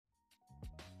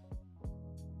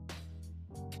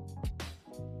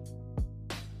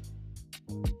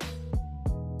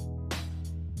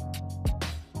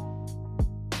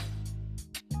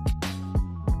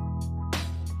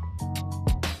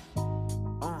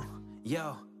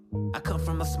Yo, I come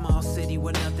from a small city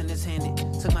where nothing is handed.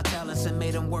 Took my talents and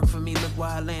made them work for me, look where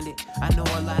I landed. I know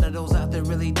a lot of those out there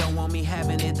really don't want me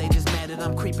having it. They just mad that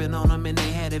I'm creeping on them and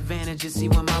they had advantages. See,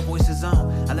 when my voice is on,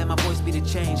 I let my voice be the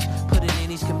change. Put it in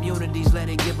these communities, let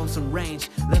it give them some range.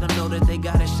 Let them know that they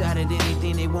got a shot at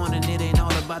anything they want. And it ain't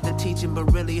all about the teaching, but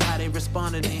really how they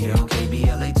responded. And here on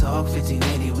KBLA Talk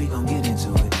 1580, we gon' get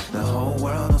into it. The whole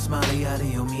world on Smiley out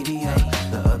of your media.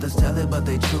 The others tell it, but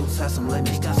they truths have some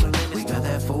limits. We got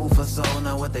that food for soul,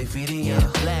 now what they feeding you.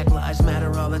 Black lives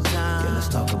matter all the time. Yeah, let's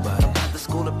talk about it. About the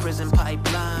school to prison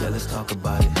pipeline. Yeah, let's talk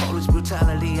about it. Police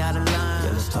brutality out of line.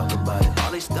 Yeah, let's talk about it.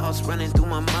 All these thoughts running through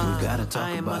my mind. We gotta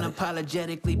talk about it. I am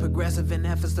unapologetically progressive in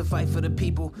efforts to fight for the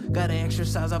people. Gotta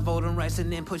exercise our voting rights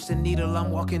and then push the needle.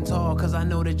 I'm walking tall, cause I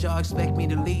know that y'all expect me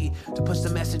to lead. To push the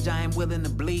message I am willing to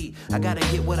bleed. I gotta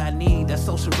get what I need. That's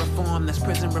social reform, that's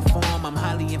prison reform. I'm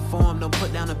highly informed, don't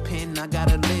put down a pen. I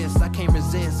got a list, I can't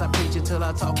resist. I preach it till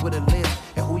I talk with a list.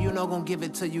 And who you know gon' give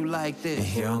it to you like this? And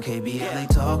here on KBLA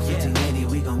Talk 1580,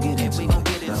 we gon' get into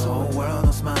it. The whole world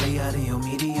on Smiley out of your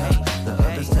media. The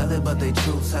others tell it, but they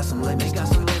truths have some limits.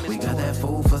 We got that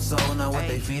food for soul, now what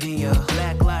they feeding you.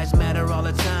 Black lives matter all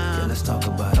the time. Yeah, let's talk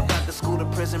about it. About the school to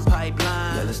prison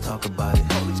pipeline. Yeah, let's talk about it.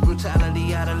 Police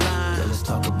brutality out of line. Yeah, let's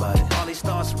talk about it. All these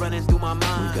thoughts running through my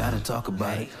mind. We gotta talk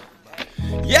about it.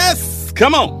 Yes,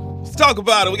 come on. Let's talk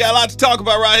about it. We got a lot to talk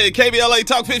about right here. KBLA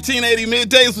Talk 1580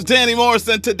 Middays with Danny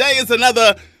Morrison. Today is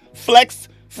another Flex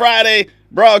Friday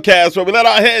broadcast where we let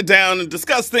our head down and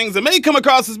discuss things that may come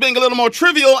across as being a little more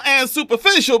trivial and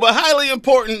superficial, but highly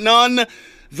important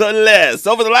nonetheless.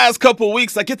 Over the last couple of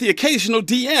weeks, I get the occasional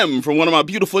DM from one of my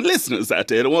beautiful listeners out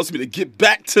there that wants me to get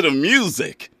back to the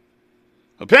music.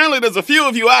 Apparently, there's a few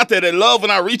of you out there that love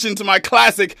when I reach into my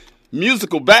classic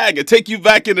musical bag and take you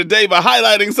back in the day by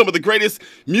highlighting some of the greatest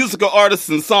musical artists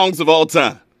and songs of all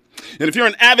time. And if you're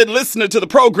an avid listener to the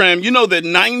program, you know that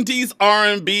 90s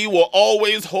R&B will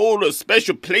always hold a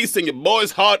special place in your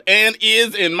boy's heart and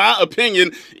is, in my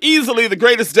opinion, easily the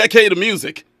greatest decade of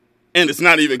music. And it's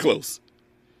not even close.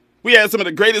 We had some of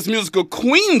the greatest musical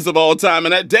queens of all time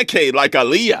in that decade, like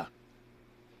Aaliyah,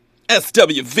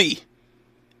 SWV,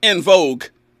 En Vogue,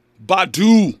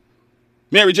 Badu,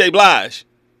 Mary J. Blige,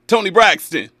 Toni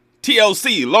Braxton,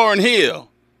 TLC, Lauryn Hill,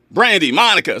 Brandy,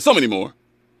 Monica, so many more.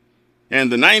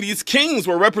 And the 90s kings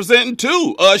were representing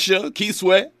too. Usher, Keith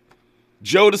Sweat,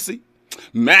 Jodeci,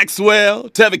 Maxwell,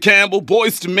 Tevin Campbell,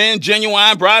 Boyz II Men,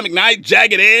 Genuine, Brian McKnight,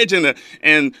 Jagged Edge,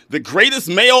 and the greatest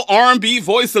male R&B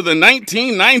voice of the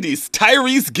 1990s,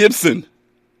 Tyrese Gibson.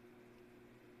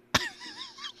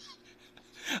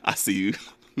 I see you,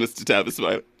 Mr. Tavis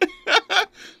Spider.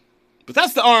 But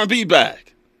that's the R&B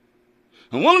bag.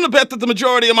 I'm willing to bet that the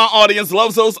majority of my audience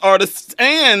loves those artists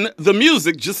and the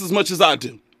music just as much as I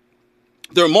do.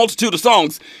 There are a multitude of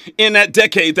songs in that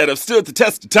decade that have stood the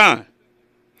test of time.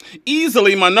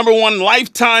 Easily my number one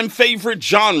lifetime favorite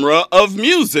genre of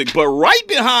music, but right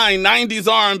behind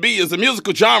 90s R&B is a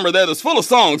musical genre that is full of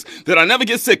songs that I never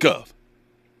get sick of.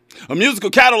 A musical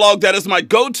catalog that is my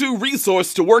go-to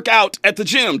resource to work out at the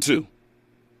gym to.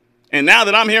 And now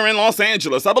that I'm here in Los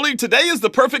Angeles, I believe today is the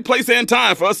perfect place and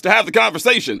time for us to have the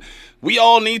conversation we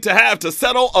all need to have to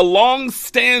settle a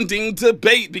long-standing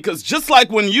debate. Because just like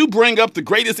when you bring up the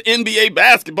greatest NBA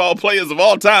basketball players of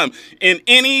all time in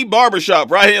any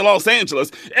barbershop right here in Los Angeles,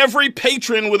 every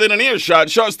patron within an earshot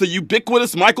starts the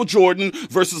ubiquitous Michael Jordan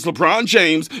versus LeBron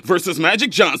James versus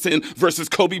Magic Johnson versus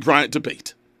Kobe Bryant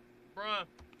debate. LeBron.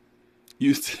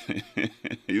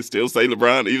 You still say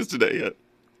LeBron even today, huh?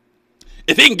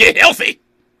 If he can get healthy.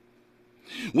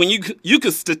 When you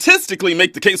could statistically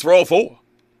make the case for all four.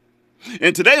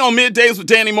 And today on Middays with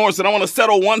Danny Morrison, I want to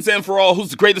settle once and for all who's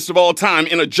the greatest of all time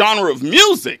in a genre of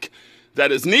music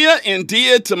that is near and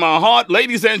dear to my heart.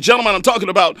 Ladies and gentlemen, I'm talking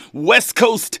about West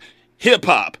Coast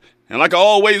hip-hop. And like I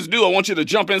always do, I want you to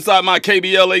jump inside my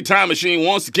KBLA time machine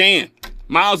once again.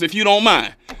 Miles, if you don't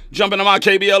mind, jump into my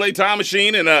KBLA time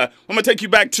machine, and I'm going to take you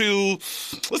back to,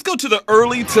 let's go to the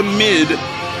early to mid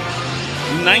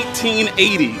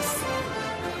 1980s.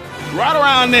 Right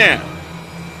around there.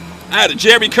 I had a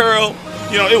Jerry curl.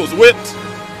 You know, it was whipped.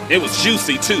 It was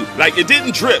juicy, too. Like, it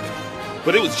didn't drip,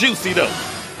 but it was juicy, though.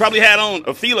 Probably had on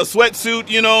a Fila sweatsuit,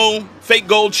 you know, fake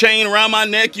gold chain around my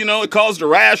neck, you know. It caused a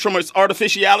rash from its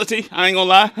artificiality. I ain't gonna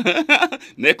lie.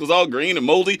 Neck was all green and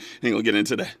moldy. Ain't gonna get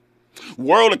into that.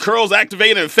 World of curls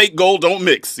activated and fake gold don't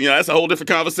mix. You know, that's a whole different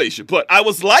conversation. But I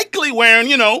was likely wearing,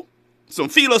 you know, some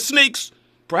Fila sneaks,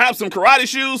 perhaps some karate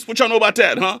shoes. What y'all know about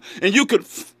that, huh? And you could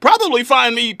probably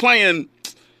find me playing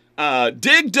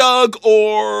Dig Dug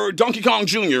or Donkey Kong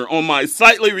Jr. on my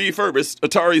slightly refurbished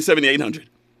Atari 7800.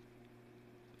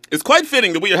 It's quite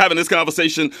fitting that we are having this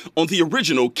conversation on the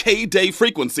original K-Day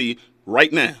frequency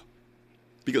right now.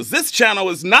 Because this channel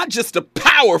is not just a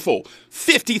powerful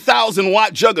 50,000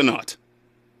 watt juggernaut,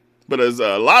 but as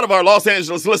a lot of our Los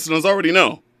Angeles listeners already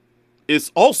know,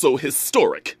 it's also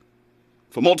historic.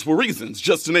 For multiple reasons,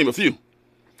 just to name a few.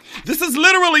 This is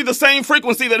literally the same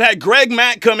frequency that had Greg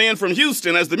Mack come in from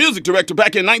Houston as the music director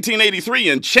back in 1983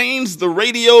 and changed the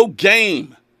radio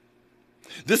game.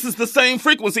 This is the same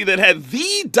frequency that had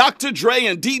the Dr. Dre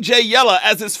and DJ Yella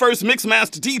as his first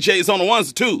mixmaster DJs on the ones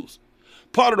and twos.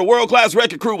 Part of the world-class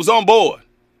record crew was on board.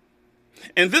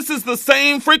 And this is the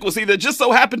same frequency that just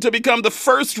so happened to become the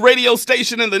first radio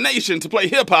station in the nation to play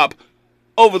hip-hop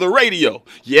over the radio.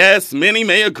 Yes, many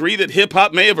may agree that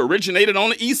hip-hop may have originated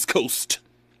on the East Coast.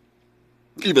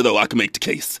 Even though I can make the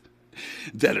case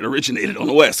that it originated on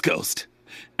the West Coast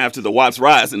after the Watts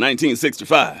rise in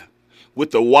 1965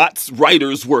 with the Watts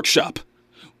Writers Workshop,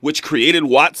 which created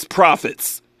Watts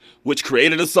Prophets, which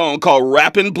created a song called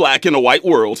Rappin' Black in a White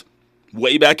World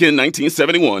way back in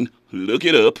 1971. Look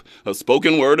it up. A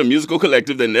spoken word, a musical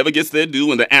collective that never gets their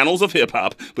due in the annals of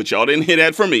hip-hop, but y'all didn't hit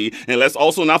that for me. And let's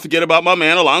also not forget about my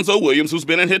man Alonzo Williams, who's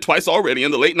been in here twice already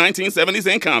in the late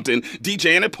 1970s in Compton,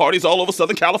 DJing at parties all over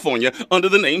Southern California under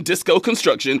the name Disco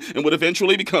Construction, and would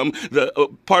eventually become the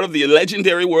part of the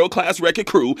legendary world-class record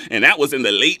crew, and that was in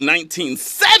the late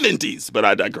 1970s, but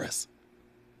I digress.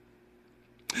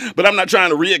 But I'm not trying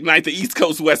to reignite the East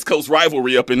Coast-West Coast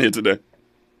rivalry up in here today.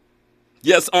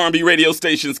 Yes, R&B radio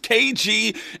stations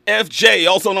KGFJ,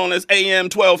 also known as AM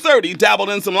 1230,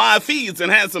 dabbled in some live feeds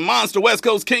and had some monster West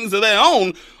Coast kings of their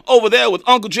own over there with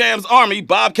Uncle Jam's Army,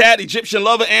 Bobcat, Egyptian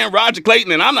Lover, and Roger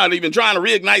Clayton. And I'm not even trying to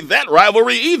reignite that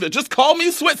rivalry either. Just call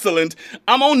me Switzerland.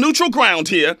 I'm on neutral ground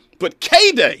here. But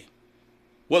K-Day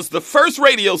was the first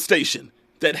radio station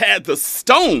that had the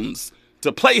Stones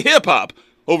to play hip-hop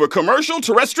over commercial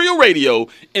terrestrial radio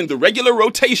in the regular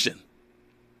rotation.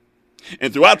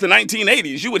 And throughout the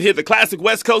 1980s, you would hear the classic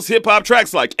West Coast hip-hop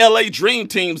tracks like L.A. Dream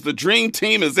Teams. The Dream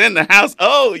Team is in the house.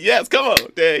 Oh, yes, come on.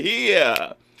 They're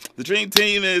here. The Dream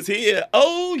Team is here.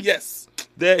 Oh, yes,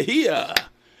 they're here.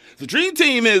 The Dream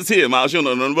Team is here, Miles. You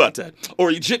don't know nothing about that. Or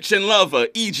Egyptian Lover,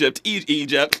 Egypt.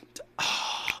 Egypt.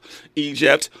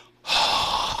 Egypt.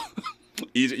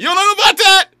 You don't know about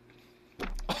that?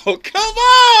 Oh, come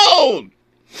on.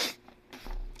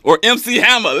 Or MC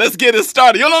Hammer, let's get it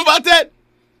started. You don't know about that?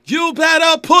 You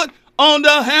better put on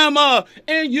the hammer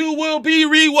and you will be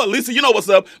rewarded. Lisa, you know what's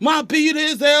up. My beat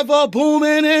is ever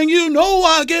booming and you know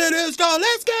I get it started.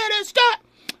 Let's get it started.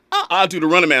 I'll do the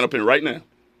Running Man up in here right now.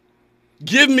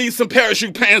 Give me some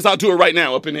parachute pants. I'll do it right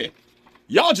now up in here.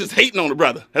 Y'all just hating on the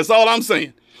brother. That's all I'm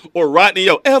saying. Or Rodney,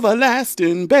 yo,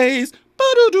 everlasting bass.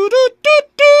 Have you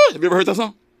ever heard that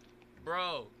song?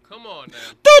 Bro, come on now.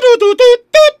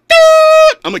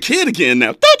 I'm a kid again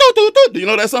now. Do you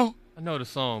know that song? I know the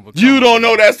song, but you don't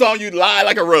know that song. You lie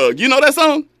like a rug. You know that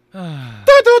song? That's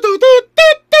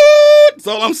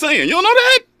all I'm saying. You don't know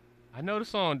that? I know the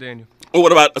song, Daniel. Or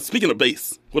what about, speaking of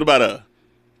bass, what about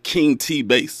King T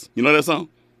bass? You know that song?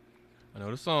 I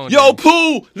know the song. Yo,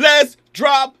 Pooh, let's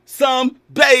drop some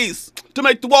bass to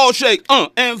make the wall shake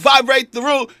and vibrate the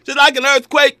room just like an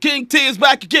earthquake. King T is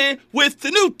back again with the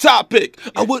new topic.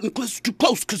 I wouldn't listen too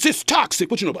close because it's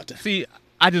toxic. What you know about that? See,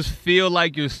 I just feel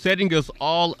like you're setting us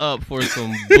all up for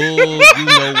some bull, you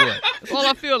know what. That's all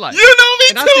I feel like. You know me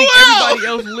and too I think well. everybody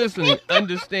else listening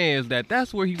understands that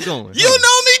that's where he's going. You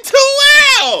know me too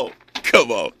well.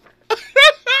 Come on.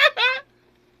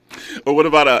 Or what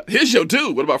about here's your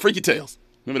dude. What about Freaky Tales?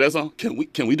 Remember that song?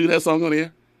 Can we do that song on the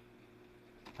air?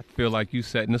 I feel like you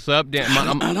setting us up. Dan. I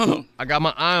don't know. I got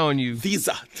my eye on you. These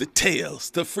are the tales,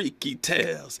 the freaky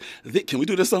tales. Can we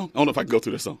do this song? I don't know if I can go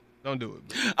through this song. Don't do it.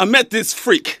 Bro. I met this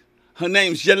freak. Her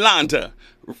name's Yolanda.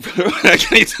 I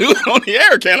can't do it on the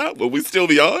air, can I? Will we still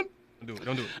be on?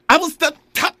 Don't do it. I was the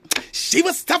top. She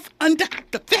was tough under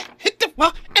the fit. Hit the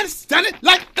wall and sounded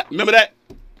like that. Remember that?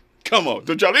 Come on.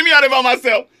 Don't y'all leave me out here by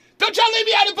myself. Don't y'all leave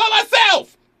me out here by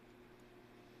myself.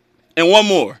 And one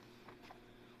more.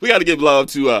 We got to give love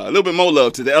to, a little bit more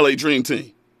love to the LA Dream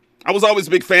Team. I was always a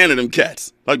big fan of them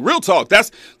cats. Like, real talk.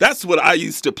 That's what I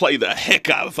used to play the heck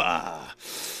out of.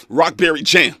 Rockberry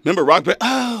Jam. Remember Rockberry?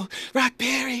 Oh,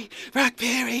 Rockberry, Rock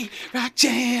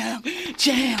Jam.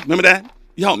 Remember that?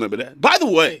 Y'all remember that? By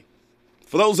the way,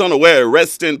 for those unaware,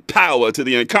 rest in power to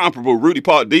the incomparable Rudy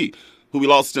Pardee, who we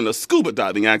lost in a scuba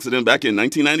diving accident back in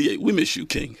 1998. We miss you,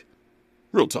 King.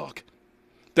 Real talk.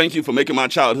 Thank you for making my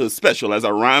childhood special as I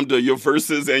rhymed your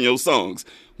verses and your songs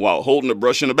while holding a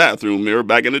brush in the bathroom mirror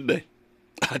back in the day.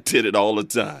 I did it all the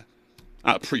time.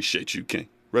 I appreciate you, King.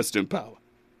 Rest in power.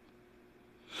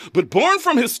 But born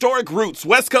from historic roots,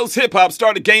 West Coast hip-hop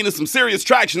started gaining some serious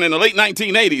traction in the late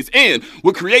 1980s and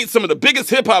would create some of the biggest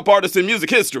hip-hop artists in music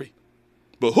history.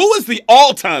 But who is the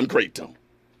all-time great, though?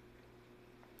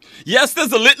 Yes,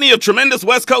 there's a litany of tremendous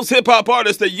West Coast hip-hop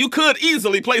artists that you could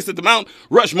easily place at the Mount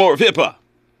Rushmore of hip-hop.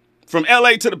 From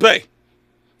L.A. to the Bay.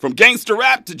 From gangster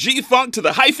rap to G-Funk to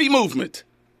the hyphy movement.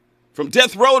 From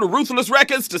Death Row to Ruthless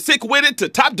Records to Sick With It to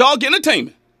Top Dog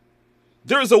Entertainment.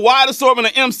 There is a wide assortment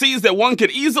of MCs that one could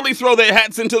easily throw their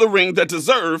hats into the ring that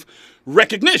deserve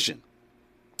recognition.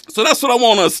 So that's what I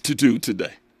want us to do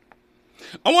today.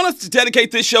 I want us to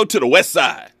dedicate this show to the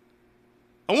Westside.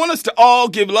 I want us to all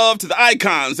give love to the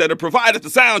icons that have provided the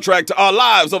soundtrack to our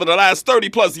lives over the last 30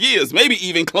 plus years, maybe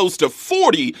even close to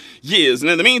 40 years. And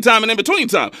in the meantime and in between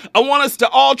time, I want us to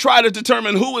all try to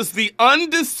determine who is the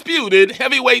undisputed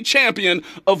heavyweight champion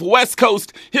of West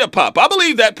Coast hip hop. I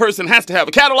believe that person has to have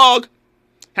a catalog,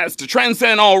 has to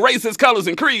transcend all races, colors,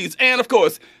 and creeds, and of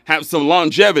course, have some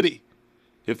longevity.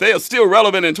 If they are still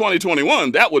relevant in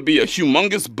 2021, that would be a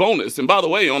humongous bonus. And by the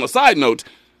way, on a side note,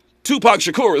 Tupac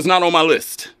Shakur is not on my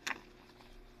list.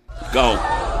 Go.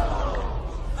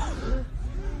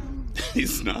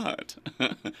 He's not.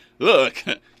 Look,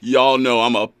 y'all know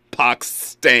I'm a Pac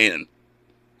stan,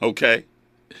 okay?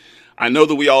 I know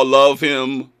that we all love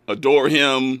him, adore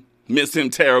him, miss him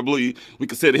terribly. We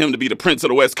consider him to be the Prince of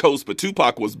the West Coast, but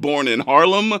Tupac was born in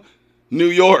Harlem, New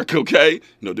York, okay?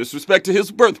 No disrespect to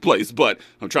his birthplace, but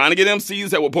I'm trying to get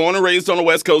MCs that were born and raised on the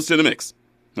West Coast in the mix,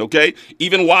 okay?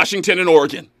 Even Washington and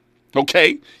Oregon.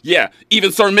 Okay? Yeah,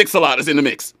 even Sir Mix-a-Lot is in the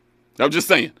mix. I'm just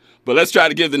saying. But let's try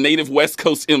to give the native West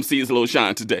Coast MCs a little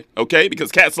shine today, okay? Because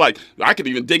cats like, I could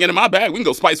even dig into my bag. We can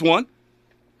go Spice One.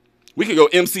 We could go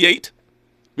MC8.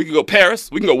 We could go Paris.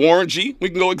 We can go Warren G. We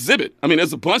can go Exhibit. I mean,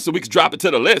 there's a bunch that we could drop it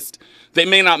to the list. They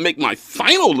may not make my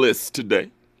final list today.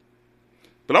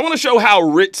 But I want to show how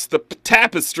rich the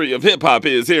tapestry of hip-hop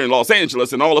is here in Los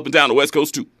Angeles and all up and down the West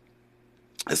Coast, too.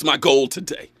 That's my goal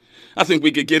today. I think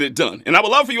we could get it done. And I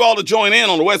would love for you all to join in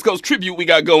on the West Coast tribute we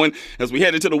got going as we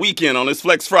head into the weekend on this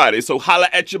Flex Friday. So holla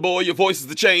at your boy. Your voice is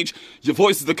the change. Your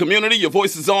voice is the community. Your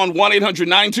voice is on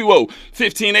 1-800-920-1580,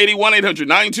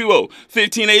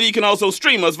 1-800-920-1580. You can also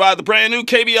stream us via the brand new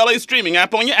KBLA streaming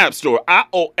app on your app store,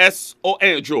 iOS or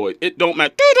Android. It don't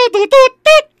matter.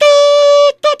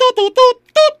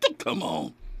 Come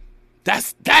on.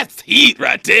 That's heat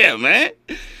right there, man.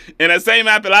 And that same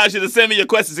app allows you to send me your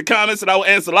questions and comments, and I will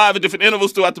answer live at different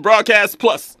intervals throughout the broadcast.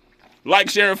 Plus, like,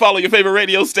 share, and follow your favorite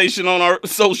radio station on our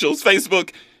socials,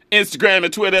 Facebook, Instagram,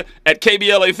 and Twitter at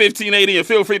KBLA1580. And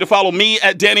feel free to follow me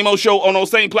at Danny Mo Show on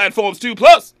those same platforms, too.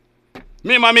 Plus,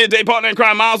 me and my midday partner in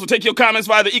crime, Miles, will take your comments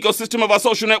via the ecosystem of our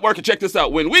social network. And check this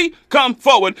out. When we come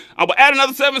forward, I will add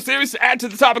another 7 series to add to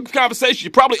the topic of conversation.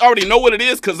 You probably already know what it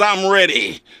is because I'm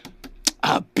ready.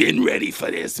 I've been ready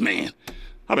for this, man.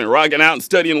 I've been rocking out and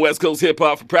studying West Coast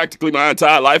hip-hop for practically my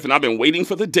entire life, and I've been waiting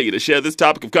for the day to share this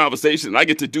topic of conversation, and I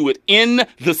get to do it in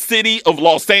the city of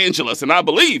Los Angeles, and I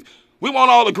believe we won't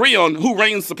all agree on who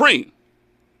reigns supreme.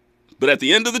 But at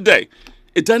the end of the day,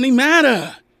 it doesn't even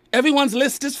matter. Everyone's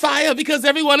list is fire because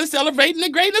everyone is celebrating the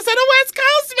greatness of the West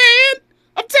Coast, man.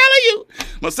 I'm telling you.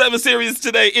 My 7 series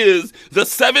today is the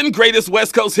 7 greatest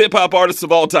West Coast hip-hop artists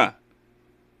of all time.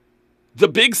 The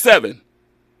Big 7.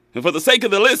 And for the sake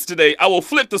of the list today, I will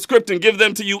flip the script and give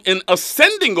them to you in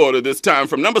ascending order this time,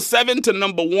 from number 7 to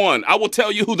number 1. I will tell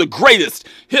you who the greatest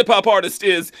hip-hop artist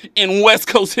is in West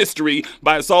Coast history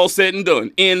by it's all said and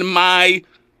done, in my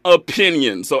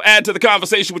opinion. So add to the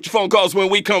conversation with your phone calls when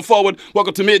we come forward.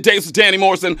 Welcome to Middays with Danny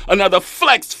Morrison, another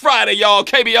Flex Friday, y'all.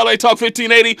 KBLA Talk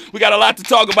 1580. We got a lot to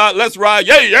talk about. Let's ride.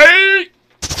 Yay, yay!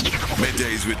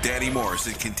 Middays with Danny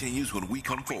Morrison continues when we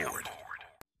come forward.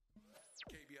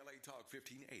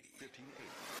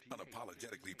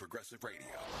 Unapologetically progressive radio.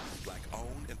 Black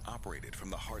owned and operated from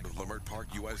the heart of Leimert Park,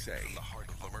 USA.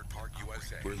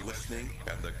 We're listening,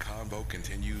 and the convo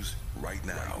continues right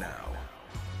now.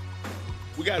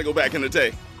 We got to go back in the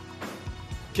day.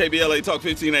 KBLA Talk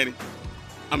 1580.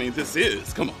 I mean,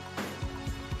 come on.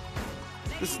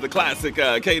 This is the classic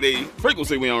KD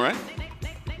frequency we on, right?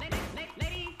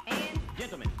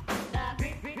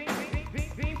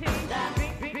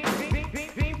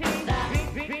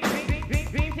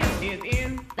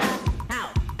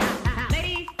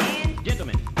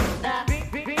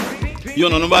 You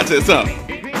don't know about this song.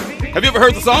 Have you ever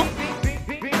heard the song?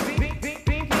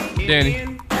 Danny.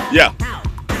 Yeah.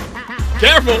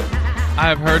 Careful. I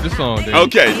have heard the song, Danny.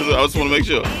 Okay, I just want to make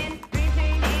sure.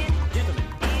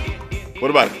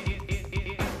 What about it?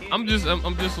 I'm just a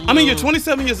little... I mean, you're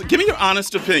 27 years. Give me your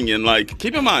honest opinion. Like,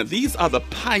 keep in mind, these are the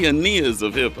pioneers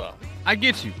of hip-hop. I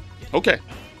get you. Okay.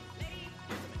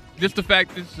 just the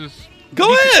fact this is.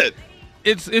 Go ahead.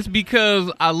 It's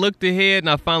because I looked ahead and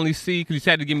I finally see, because you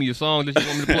had to give me your song that you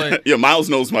want me to play. Yeah, Miles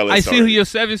knows my list. I see already. who your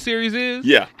 7 series is.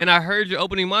 Yeah. And I heard your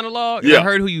opening monologue. And I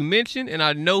heard who you mentioned. And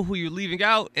I know who you're leaving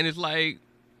out. And it's like,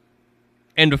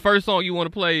 and the first song you want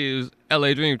to play is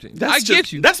LA Dream Team.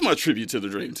 Get you. That's my tribute to the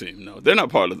Dream Team. No, they're not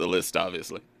part of the list,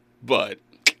 obviously. But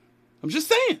I'm just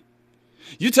saying.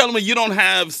 You telling me you don't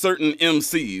have certain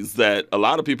MCs that a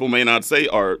lot of people may not say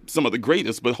are some of the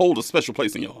greatest, but hold a special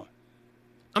place in your heart?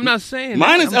 I'm not saying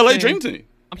Mine that. is LA Dream Team.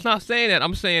 I'm not saying that.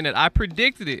 I'm saying that I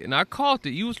predicted it and I called it.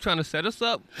 You was trying to set us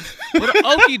up with an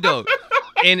okie doke.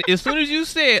 And as soon as you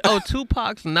said, oh,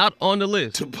 Tupac's not on the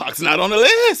list. Tupac's not on the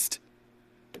list.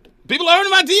 People are in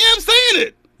my DM saying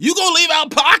it. You gonna leave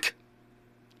out Pac?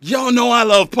 Y'all know I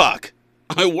love Pac.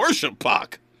 I worship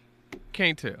Pac.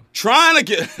 Can't tell. Trying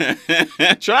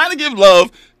to give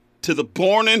love to the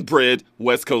born and bred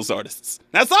West Coast artists.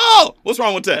 That's all. What's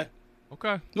wrong with that?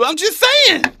 Okay. Well, I'm just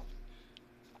saying.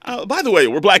 By the way,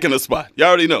 we're black in the spot. You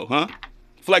already know, huh?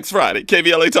 Flex Friday,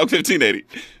 KVLA Talk 1580.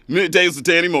 Middays with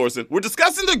Danny Morrison. We're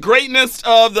discussing the greatness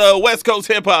of the West Coast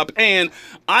hip-hop, and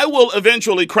I will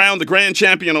eventually crown the grand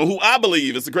champion on who I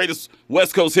believe is the greatest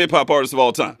West Coast hip-hop artist of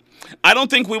all time. I don't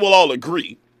think we will all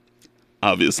agree,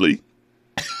 obviously.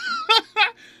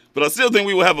 But I still think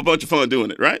we will have a bunch of fun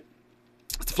doing it, right?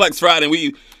 It's Flex Friday,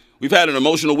 and we've had an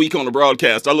emotional week on the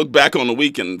broadcast. I look back on the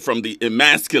week, and from the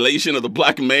emasculation of the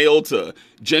black male to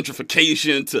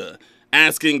gentrification to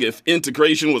asking if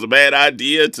integration was a bad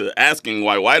idea to asking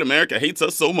why white America hates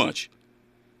us so much.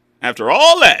 After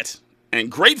all that, and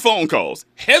great phone calls,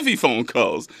 heavy phone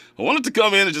calls, I wanted to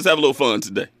come in and just have a little fun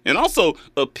today. And also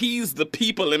appease the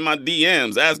people in my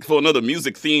DMs asking for another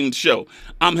music-themed show.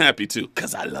 I'm happy to,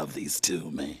 because I love these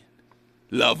two, man.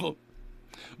 Love them.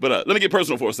 But let me get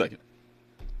personal for a second.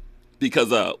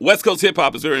 Because West Coast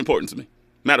hip-hop is very important to me.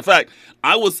 Matter of fact,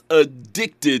 I was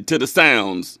addicted to the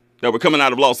sounds that were coming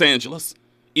out of Los Angeles,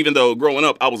 even though growing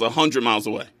up, I was 100 miles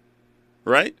away.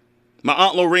 Right? My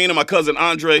Aunt Lorene and my cousin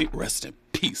Andre, rest in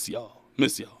peace, y'all.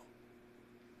 Miss y'all.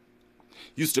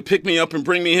 Used to pick me up and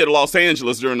bring me here to Los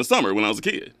Angeles during the summer when I was a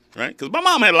kid, right? Because my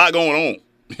mom had a lot going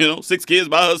on. 6 kids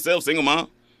by herself, single mom,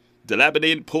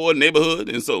 dilapidated, poor neighborhood.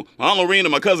 And so my Aunt Lorene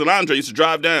and my cousin Andre used to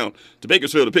drive down to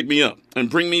Bakersfield to pick me up and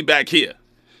bring me back here.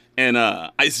 And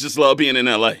I used to just love being in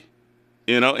L.A.,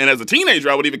 And as a teenager,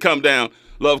 I would even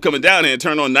love coming down here and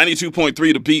turn on 92.3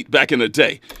 The Beat back in the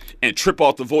day and trip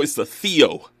off the voice of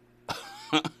Theo.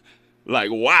 Like,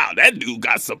 wow, that dude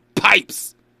got some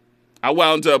pipes. I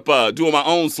wound up doing my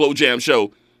own slow jam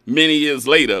show many years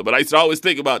later, but I used to always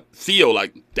think about Theo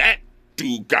like, that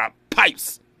dude got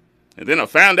pipes. And then I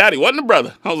found out he wasn't a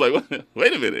brother. I was like,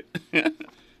 wait a minute.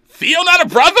 Theo not a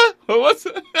brother? What's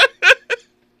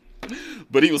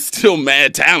But he was still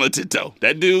mad talented, though.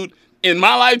 That dude, in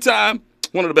my lifetime,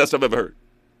 one of the best I've ever heard.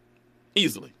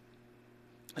 Easily.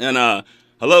 And I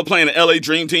love playing the LA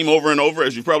Dream Team over and over,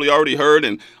 as you've probably already heard.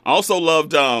 And I also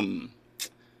loved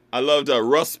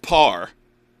Russ Parr.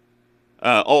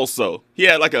 Also, he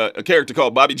had like a character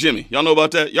called Bobby Jimmy. Y'all know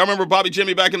about that? Y'all remember Bobby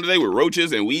Jimmy back in the day with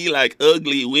roaches and we like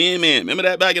ugly women? Remember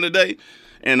that back in the day?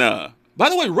 And by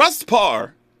the way, Russ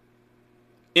Parr,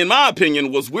 in my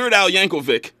opinion, was Weird Al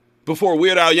Yankovic before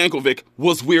Weird Al Yankovic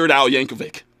was Weird Al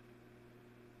Yankovic.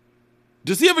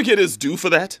 Does he ever get his due for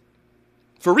that?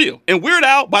 For real. And Weird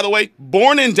Al, by the way,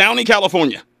 born in Downey,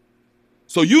 California.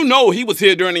 So you know he was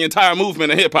here during the entire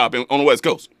movement of hip-hop on the West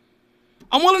Coast.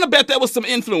 I'm willing to bet there was some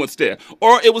influence there.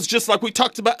 Or it was just like we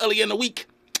talked about earlier in the week.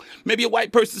 Maybe a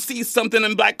white person sees something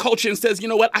in black culture and says, you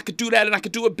know what, I could do that and I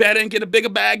could do it better and get a bigger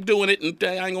bag doing it. And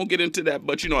I ain't going to get into that,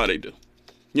 but you know how they do.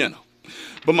 You know.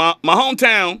 But my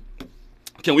hometown,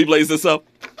 can we blaze this up?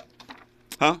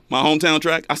 Huh? My hometown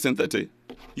track? I sent that to you.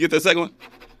 You get that second one?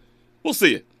 We'll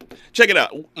see it. Check it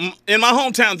out. In my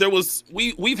hometown,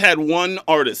 we've had one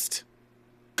artist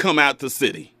come out the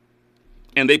city.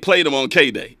 And they played him on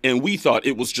K-Day. And we thought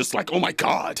it was just like, oh my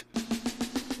God.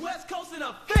 West Coast in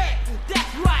effect,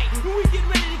 that's right. We get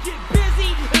ready to get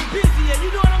busy and busier,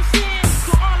 you know what I'm saying?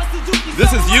 So all the Suzuki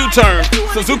This is U-Turn,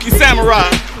 Suzuki Samurai.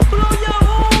 Blow your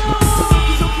horn.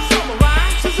 Suzuki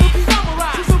Samurai, Suzuki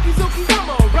Samurai, Suzuki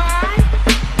Samurai,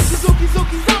 Suzuki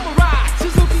Samurai,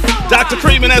 Suzuki Samurai. Dr.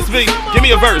 Freeman SB, give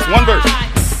me a verse, one verse.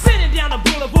 Sitting down the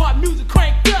boulevard, music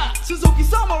cranked up. Suzuki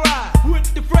Samurai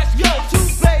with the fresh yo, 2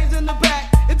 plays in the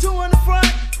back and 2 in the front.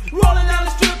 Rolling down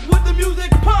the strip with the music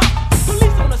pump.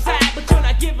 Police on the side, but you're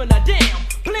not giving a damn.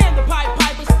 Playing the Pied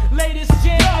Pipers, latest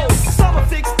jam. Some are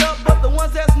fixed up, but the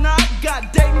ones that's not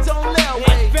got Dayton's on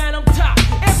Lelway. And Phantom Top.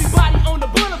 Everybody on the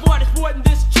boulevard is sporting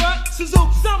this truck.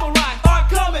 Suzuki Samurai are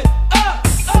coming up.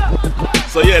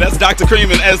 So yeah, that's Dr.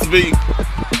 Cream and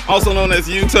SB, also known as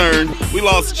U-Turn. We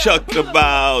lost Chuck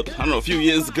about, a few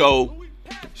years ago.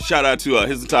 Shout out to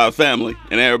his entire family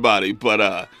and everybody.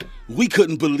 But we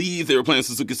couldn't believe they were playing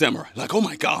Suzuki Samurai. Like, oh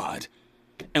my God.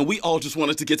 And we all just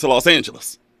wanted to get to Los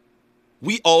Angeles.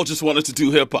 We all just wanted to do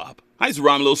hip-hop. I used to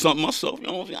rhyme a little something myself. I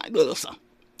did a little something.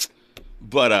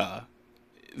 But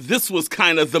this was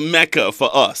kind of the mecca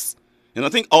for us. And I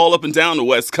think all up and down the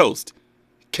West Coast,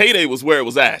 K-Day was where it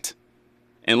was at.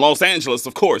 And Los Angeles,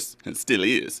 of course, and still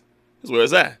is where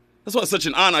it's at. That's why it's such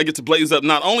an honor I get to blaze up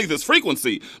not only this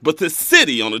frequency, but this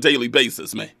city on a daily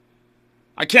basis, man.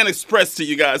 I can't express to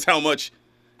you guys how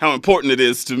important it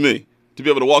is to me to be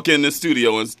able to walk in this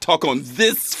studio and talk on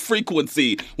this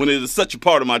frequency when it is such a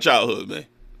part of my childhood, man.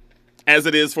 As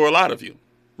it is for a lot of you,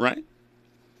 right?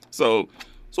 So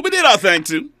we did our thing,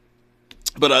 too.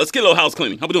 But let's get a little house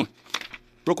cleaning. How we doing?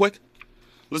 Real quick.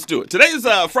 Let's do it. Today's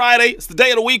Friday. It's the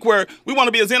day of the week where we want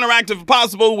to be as interactive as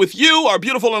possible with you, our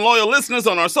beautiful and loyal listeners,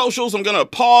 on our socials. I'm going to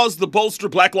pause the Bolster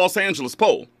Black Los Angeles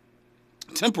poll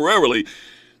temporarily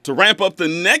to ramp up the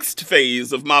next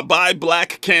phase of my Buy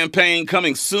Black campaign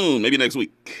coming soon, maybe next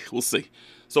week. We'll see.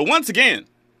 So once again,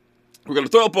 we're going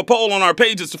to throw up a poll on our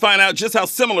pages to find out just how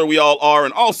similar we all are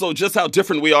and also just how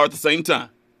different we are at the same time.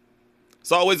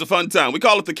 It's always a fun time. We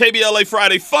call it the KBLA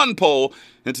Friday Fun Poll,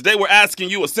 and today we're asking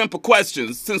you a simple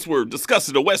question. Since we're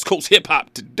discussing the West Coast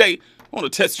hip-hop today, I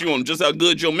want to test you on just how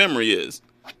good your memory is.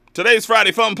 Today's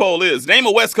Friday Fun Poll is, name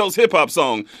a West Coast hip-hop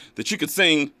song that you could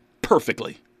sing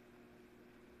perfectly.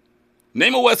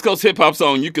 Name a West Coast hip-hop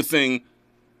song you could sing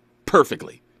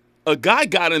perfectly. A guy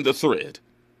got in the thread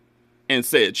and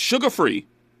said, sugar-free,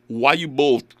 why you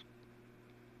bull?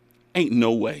 Ain't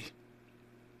no way.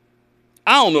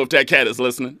 I don't know if that cat is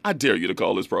listening. I dare you to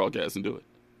call this broadcast and do it.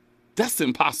 That's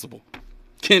impossible.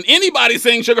 Can anybody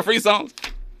sing sugar-free songs?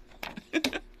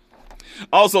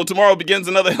 Also, tomorrow begins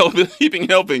another heaping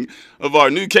helping of our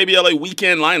new KBLA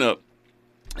weekend lineup.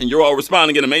 And you're all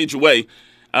responding in a major way.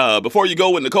 Before you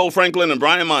go with Nicole Franklin and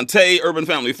Brian Monte, Urban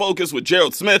Family Focus with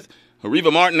Gerald Smith,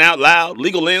 Ariva Martin Out Loud,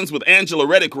 Legal Lens with Angela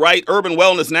Reddick Wright, Urban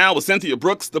Wellness Now with Cynthia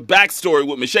Brooks, The Backstory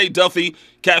with Michelle Duffy,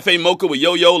 Cafe Mocha with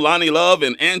Yo-Yo, Lonnie Love,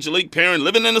 and Angelique Perrin,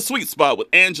 Living in a Sweet Spot with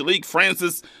Angelique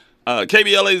Francis,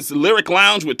 KBLA's Lyric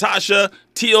Lounge with Tasha,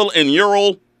 Teal and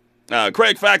Ural,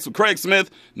 Craig Fax with Craig Smith,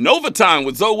 Nova Time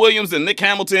with Zoe Williams and Nick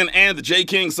Hamilton, and The J.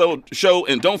 King Show,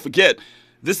 and don't forget,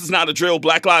 This Is Not a Drill,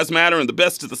 Black Lives Matter, and the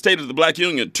Best of the State of the Black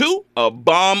Union 2, a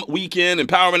bomb weekend,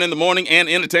 empowerment in the morning and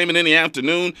entertainment in the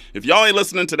afternoon. If y'all ain't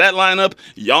listening to that lineup,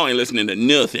 y'all ain't listening to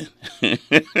nothing.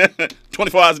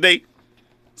 24 hours a day,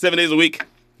 7 days a week.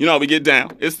 You know how we get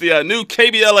down. It's the new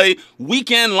KBLA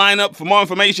weekend lineup. For more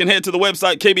information, head to the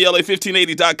website,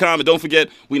 KBLA1580.com. And don't forget,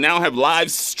 we now have live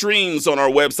streams on our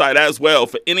website as well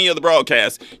for any of the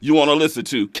broadcasts you want to listen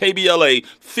to.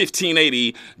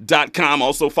 KBLA1580.com.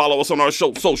 Also, follow us on our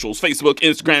socials, Facebook,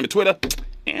 Instagram, and Twitter.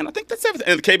 And I think that's everything.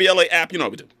 And the KBLA app, you know how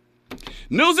we do.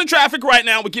 News and traffic right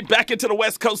now. We get back into the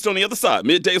West Coast on the other side.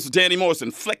 Middays with Danny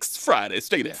Morrison. Flex Friday.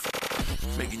 Stay there.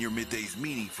 Making your middays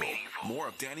meaningful. More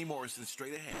of Danny Morrison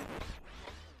straight ahead.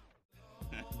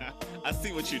 I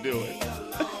see what you're doing.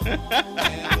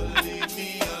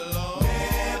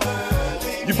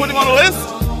 You put him on the list?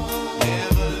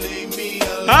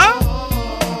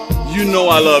 Huh? You know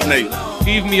I love Nate.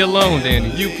 Leave me alone,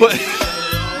 Danny. You put...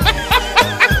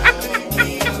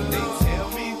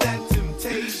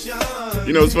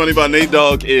 You know what's funny about Nate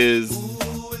Dogg is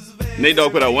Nate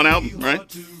Dogg put out one album, right?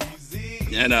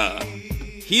 And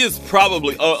he is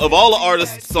probably, of all the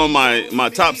artists on my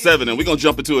top 7, and we're going to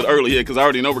jump into it early here because I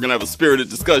already know we're going to have a spirited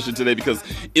discussion today because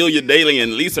Ilya Daly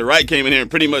and Lisa Wright came in here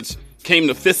and pretty much came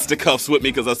to fisticuffs with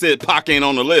me because I said Pac ain't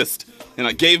on the list. And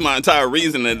I gave my entire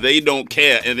reason that they don't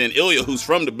care. And then Ilya, who's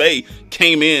from the Bay,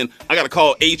 came in. I got to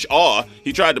call HR.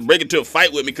 He tried to break it to a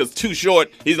fight with me because Too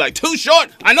Short. He's like, Too Short?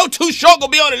 I know Too Short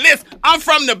going to be on the list. I'm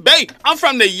from the Bay. I'm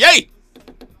from the Yay.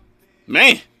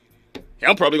 Man,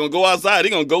 I'm probably going to go outside.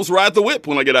 He's going to ghost ride the whip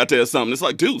when I get out there or something. It's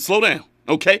like, dude, slow down,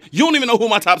 okay? You don't even know who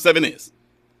my top 7 is.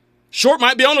 Short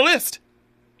might be on the list.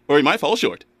 Or he might fall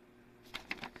short.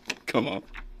 Come on.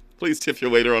 Please tip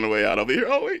your waiter on the way out. I'll be here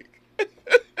all week.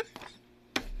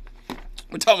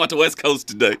 We're talking about the West Coast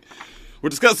today. We're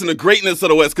discussing the greatness of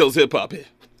the West Coast hip-hop here,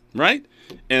 right?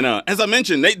 And as I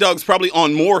mentioned, Nate Dogg's probably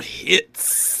on more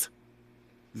hits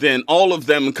than all of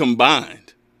them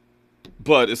combined.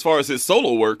 But as far as his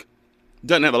solo work,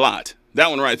 doesn't have a lot. That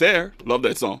one right there, love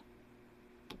that song.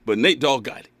 But Nate Dogg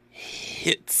got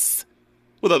hits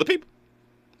with other people.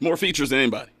 More features than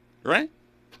anybody, right?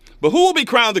 But who will be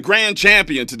crowned the grand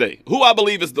champion today? Who I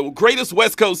believe is the greatest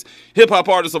West Coast hip-hop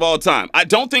artist of all time? I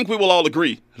don't think we will all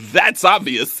agree. That's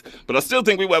obvious. But I still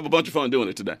think we will have a bunch of fun doing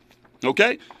it today.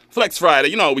 Okay? Flex Friday,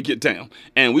 you know how we get down.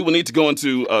 And we will need to go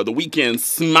into the weekend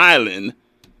smiling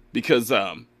because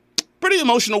pretty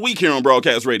emotional week here on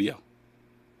Broadcast Radio.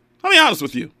 I'll be honest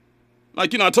with you.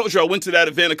 Like, I told you I went to that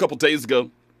event a couple days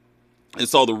ago and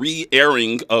saw the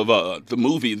re-airing of the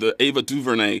movie, the Ava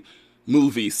DuVernay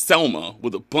movie Selma,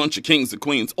 with a bunch of kings and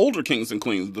queens, older kings and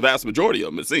queens, the vast majority of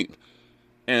them, it seemed.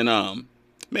 And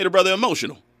made a brother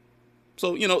emotional.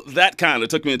 So, that kind of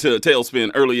took me into a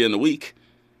tailspin early in the week.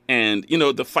 And,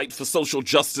 the fight for social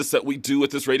justice that we do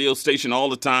at this radio station all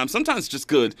the time, sometimes it's just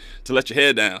good to let your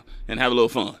head down and have a little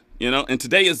fun, And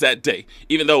today is that day.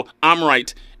 Even though I'm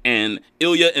right and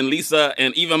Ilya and Lisa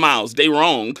and Eva Miles, they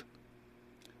wrong.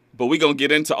 But we're going to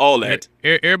get into all that.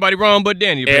 Everybody wrong but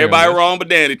Danny. Everybody wrong but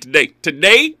Danny today.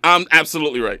 Today, I'm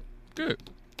absolutely right. Good.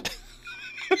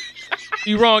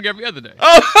 You wrong every other day.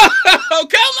 Oh,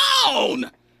 come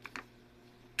on.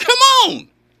 Come on.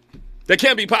 That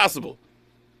can't be possible.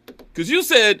 Because you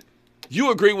said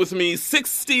you agree with me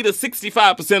 60 to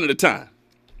 65% of the time.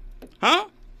 Huh?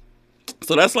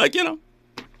 So that's like,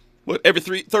 every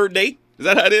third day? Is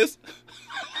that how it is?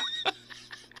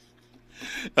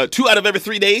 2 out of every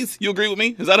 3 days, you agree with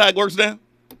me? Is that how it works now?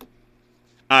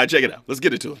 All right, check it out. Let's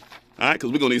get into it. All right,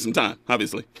 because we're going to need some time,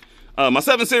 obviously. My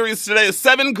 7 series today is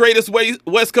 7 greatest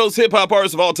West Coast hip-hop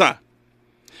artists of all time.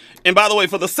 And by the way,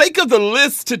 for the sake of the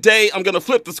list today, I'm going to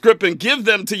flip the script and give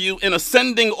them to you in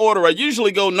ascending order. I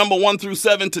usually go number 1 through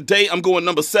 7. Today, I'm going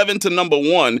number 7 to number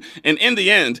 1. And in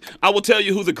the end, I will tell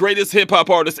you who the greatest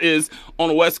hip-hop artist is on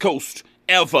the West Coast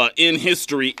ever in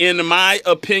history, in my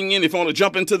opinion. If you want to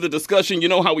jump into the discussion, you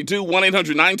know how we do.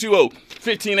 1-800-920-1580.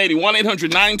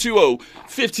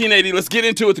 1-800-920-1580. Let's get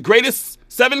into it. The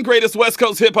 7 greatest West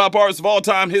Coast hip-hop artists of all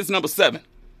time. Here's number 7.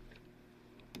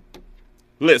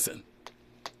 Listen.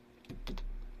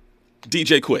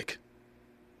 DJ Quick.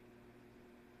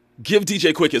 Give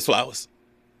DJ Quick his flowers.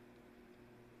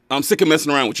 I'm sick of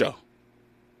messing around with y'all.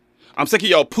 I'm sick of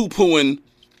y'all poo-pooing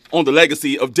on the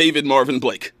legacy of David Marvin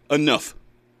Blake. Enough.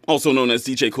 Also known as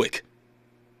DJ Quick.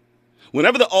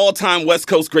 Whenever the all-time West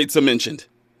Coast greats are mentioned,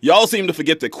 y'all seem to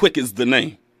forget that Quick is the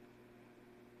name.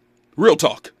 Real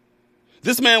talk.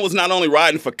 This man was not only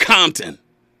riding for Compton,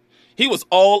 he was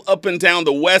all up and down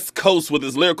the West Coast with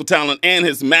his lyrical talent and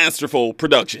his masterful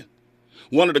production.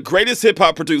 One of the greatest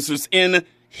hip-hop producers in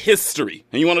history.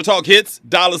 And you want to talk hits,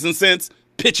 dollars and cents,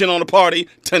 pitching on a party,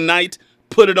 tonight,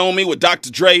 Put It On Me with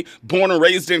Dr. Dre, Born and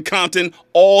Raised in Compton,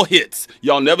 all hits.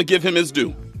 Y'all never give him his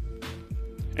due.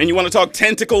 And you want to talk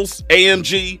Tentacles,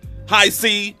 AMG, High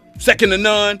C, Second to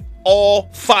None, all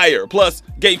fire. Plus,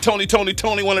 gave Tony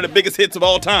one of the biggest hits of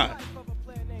all time.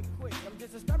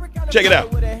 Check it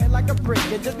out.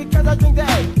 Just because I drink the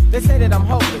A, they say that I'm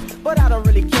hopeless, but I don't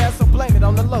really care, so blame it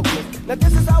on the locals. Now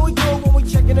this is how we do it when we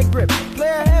checking the grip.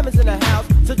 Player Hammers in the house,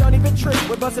 so don't even trip.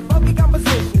 We're busting funky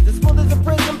compositions, as smooth as a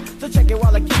prism. So check it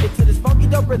while I kick it to this funky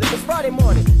dope rhythm. It's Friday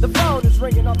morning, the phone is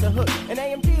ringing off the hook, and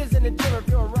AMG is in the gym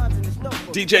reviewing rhymes in his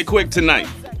notebook. DJ Quick tonight.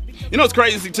 You know what's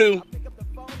crazy too?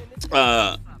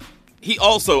 He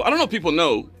also, I don't know if people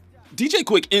know, DJ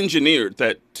Quick engineered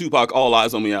that Tupac All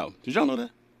Eyes on Me album. Did y'all know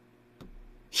that?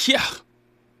 Yeah.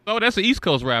 Oh, that's an East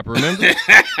Coast rapper, remember?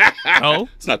 Oh?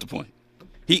 It's not the point.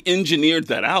 He engineered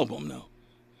that album, though.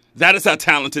 That is how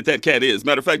talented that cat is.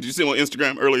 Matter of fact, did you see him on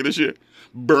Instagram earlier this year?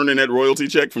 Burning that royalty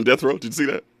check from Death Row. Did you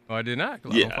see that? Oh, I did not.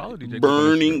 I Yeah. don't follow DJ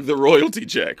Burning the royalty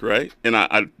check, right? And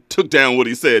I took down what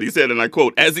he said. He said, and I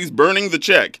quote, as he's burning the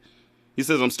check, he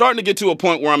says, I'm starting to get to a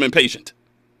point where I'm impatient.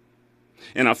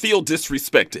 And I feel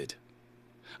disrespected.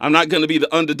 I'm not going to be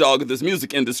the underdog of this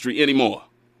music industry anymore.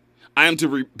 I am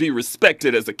to be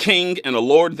respected as a king and a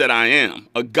lord that I am,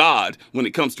 a god when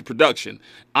it comes to production.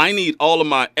 I need all of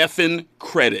my effing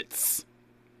credits.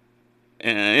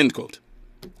 End quote.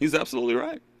 He's absolutely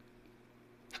right.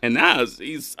 And now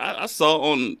I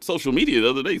saw on social media the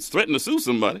other day, he's threatening to sue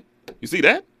somebody. You see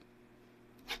that?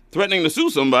 Threatening to sue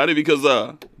somebody because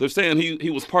they're saying he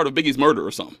was part of Biggie's murder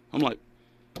or something. I'm like,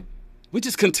 we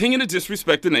just continue to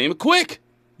disrespect the name of Quick.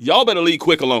 Y'all better leave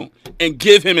Quick alone and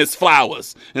give him his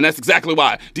flowers. And that's exactly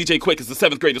why DJ Quick is the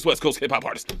 7th greatest West Coast hip-hop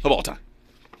artist of all time.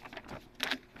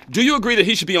 Do you agree that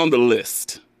he should be on the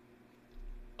list?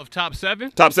 Of top 7?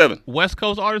 Top 7. West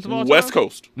Coast artists of all time? West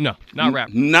Coast. No, not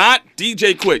rappers. Not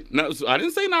DJ Quick. No, I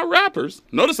didn't say not rappers.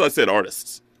 Notice I said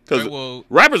artists. Because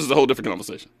rappers is a whole different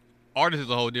conversation. Artists is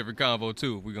a whole different convo,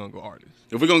 too, if we're going to go artists.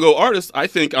 If we're going to go artists, I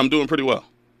think I'm doing pretty well.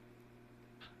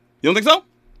 You don't think so?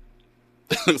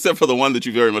 Except for the one that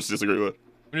you very much disagree with.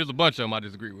 There's a bunch of them I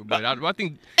disagree with, but I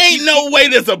think Ain't no way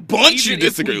there's a bunch you even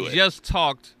if disagree we with. just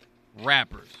talked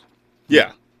rappers.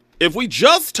 Yeah. If we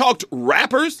just talked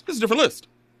rappers, it's a different list.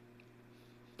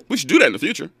 We should do that in the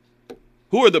future.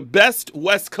 Who are the best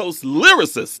West Coast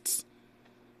lyricists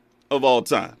of all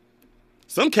time?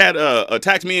 Some cat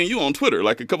attacked me and you on Twitter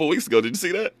like a couple weeks ago. Did you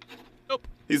see that? Nope.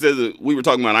 He says that we were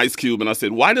talking about Ice Cube, and I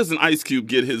said, why doesn't Ice Cube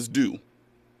get his due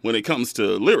when it comes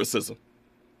to lyricism?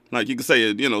 Like, you could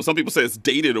say, some people say it's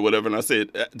dated or whatever, and I said,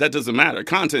 that doesn't matter.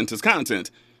 Content is content.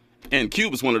 And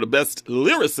Cube is one of the best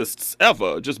lyricists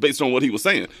ever, just based on what he was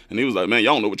saying. And he was like, man,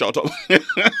 y'all don't know what y'all talking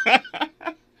about.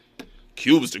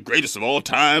 Cube is the greatest of all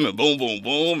time, and boom, boom,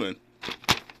 boom. And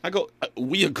I go,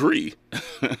 we agree.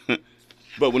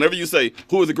 But whenever you say,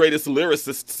 who are the greatest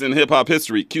lyricists in hip-hop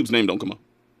history, Cube's name don't come up.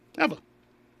 Ever.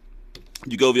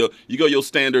 You go your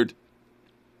standard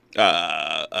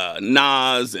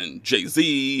Nas and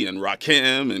Jay-Z and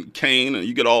Rakim and Kane, and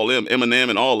you get all them, Eminem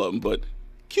and all of them, but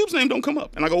Cube's name don't come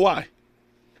up. And I go, why?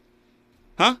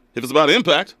 Huh? If it's about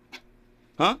impact.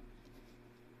 Huh?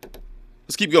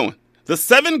 Let's keep going. The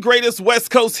 7 greatest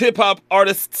West Coast hip-hop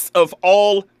artists of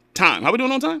all time. How we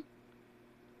doing on time?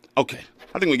 Okay.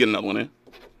 I think we get another one in.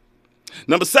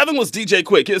 Number 7 was DJ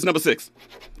Quick. Here's number 6.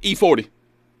 E40.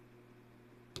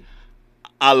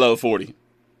 I love 40.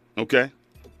 Okay?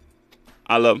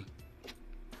 I love him.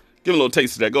 Give him a little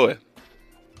taste of that. Go ahead.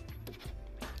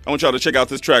 I want y'all to check out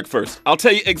this track first. I'll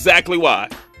tell you exactly why.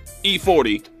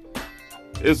 E40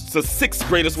 is the 6th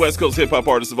greatest West Coast hip-hop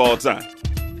artist of all time.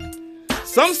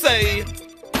 Some say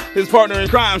his partner in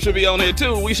crime should be on here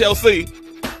too. We shall see.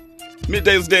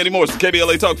 Middays with Danny Morrison,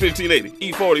 KBLA Talk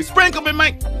 1580. E40. Sprinkle me,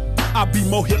 mate. I be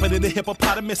more hipper than the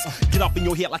hippopotamus. Get off in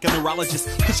your head like a neurologist.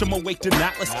 Push my weight to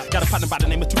knotless. Got a partner by the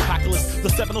name of Tupacalis. The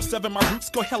 707, my roots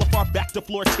go hella far back to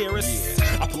floor terrace.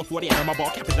 I pull a 40 out of my ball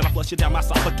cap and then I flush it down my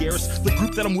esophagus. The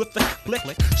group that I'm with, the click,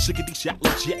 shiggity shot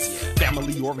legit.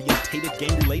 Family orientated,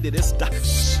 game related, it's the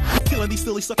killing these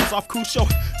silly suckers off cruise show.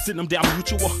 Sitting them down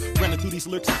mutual. Running through these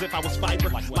lyrics as if I was fiber.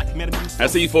 Like Metamucil.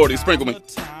 That's E40, sprinkle me.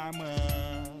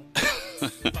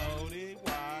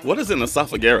 What is an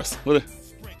esophagus?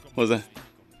 What is that?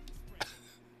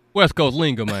 West Coast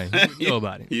lingo, man. You know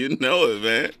about it. You know it,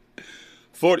 man.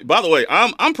 40. By the way,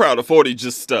 I'm proud of 40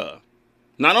 just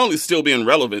not only still being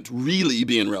relevant, really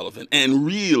being relevant, and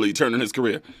really turning his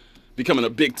career, becoming a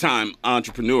big-time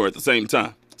entrepreneur at the same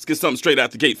time. Let's get something straight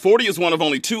out the gate. 40 is one of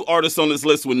only 2 artists on this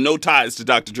list with no ties to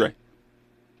Dr. Dre.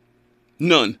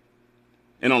 None.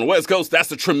 And on the West Coast,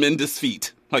 that's a tremendous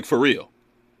feat. Like, for real.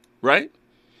 Right?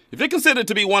 If you're considered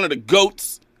to be one of the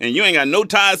GOATs, and you ain't got no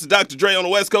ties to Dr. Dre on the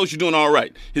West Coast, you're doing all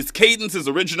right. His cadence is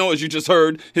original, as you just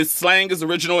heard. His slang is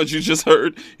original, as you just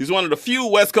heard. He's one of the few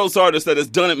West Coast artists that has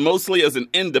done it mostly as an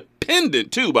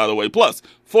independent, too, by the way. Plus,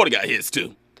 40 got hits,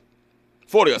 too.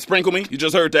 40 got Sprinkle Me. You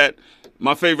just heard that.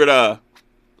 My favorite,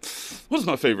 what is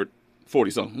my favorite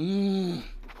 40 song?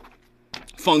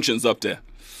 Function's up there.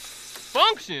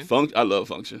 Function? I love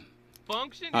Function.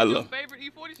 Function is I your love favorite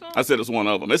E40 song? I said it's one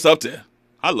of them. It's up there.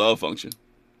 I love Function.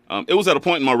 It was at a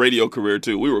point in my radio career,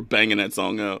 too. We were banging that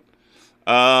song out.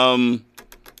 Too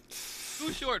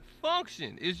short.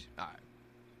 Function is... All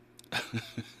right.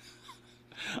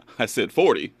 I said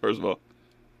 40, first of all.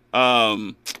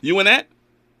 You in that?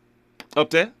 Up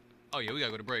there? Oh, yeah, we got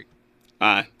to go to break.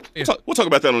 All right. Yeah. We'll talk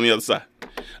about that on the other side.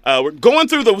 We're going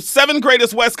through the 7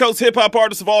 greatest West Coast hip-hop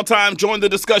artists of all time. Join the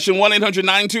discussion,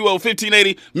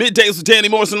 1-800-920-1580. Middays with Danny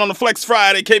Morrison on the Flex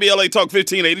Friday, KBLA Talk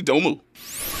 1580. Don't move.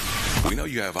 We know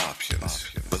you have options,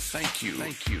 but thank you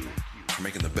for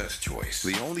making the best choice.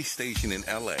 The only station in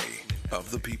LA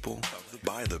of the people,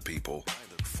 by the people,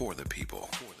 for the people.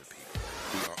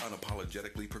 We are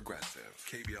unapologetically progressive.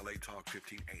 KBLA Talk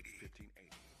 1580.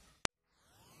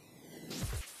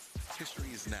 History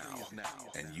is now,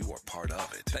 and you are part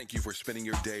of it. Thank you for spending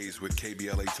your days with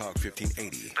KBLA Talk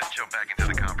 1580. Let's jump back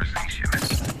into the conversation.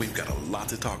 We've got a lot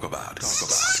to talk about.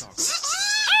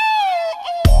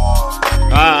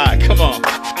 Come on.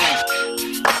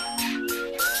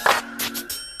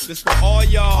 This for all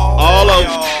y'all. All over.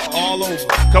 All over.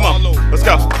 Come on. All over. Let's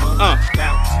go. Bounce,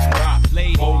 drop,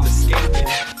 lay, roller skating.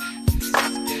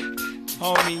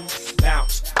 Homies,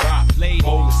 bounce, drop, lay,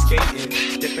 roller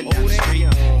skating. Dipping down the street.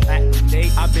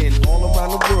 I've been all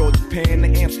around the world, Japan to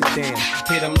Amsterdam.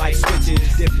 Hit them like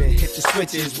switches, dipping, hit the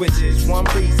switches, which is one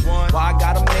reason why I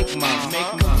gotta make mine.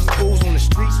 These fools on the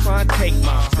streets trying to take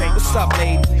mine. Say, what's up,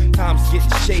 lady? Time's getting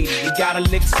shady. You gotta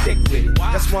lick stick with it.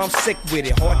 That's why I'm sick with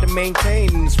it. Hard to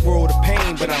maintain in this world of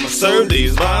pain, but I'ma Serve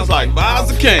these vines like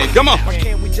vines of cane. Come on. Why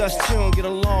can't we just chill and get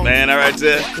along? Man, all right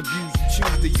there.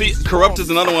 See, Corrupt is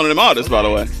another one of them artists, by the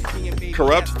way.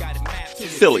 Corrupt.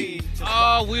 Philly.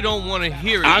 Oh, we don't want to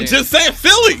hear it. I'm then. just saying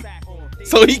Philly.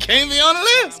 So he can't be on the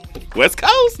list. West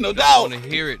Coast, no I doubt. want to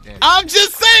hear it then. I'm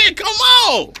just saying, come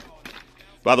on.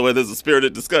 By the way, there's a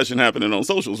spirited discussion happening on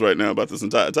socials right now about this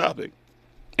entire topic.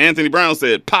 Anthony Brown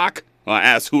said Pac. I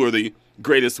asked who are the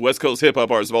greatest West Coast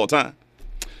hip-hop artists of all time.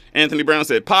 Anthony Brown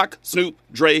said Pac, Snoop,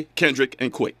 Dre, Kendrick,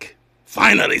 and Quick.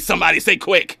 Finally, somebody say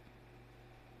Quick.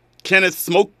 Kenneth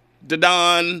Smoke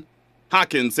Dadon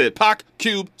Hawkins said Pac,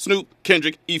 Cube, Snoop,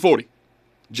 Kendrick, E40.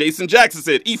 Jason Jackson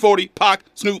said E40, Pac,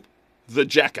 Snoop, The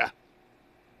Jacka.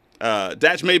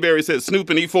 Datch Mayberry said Snoop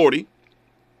and E40.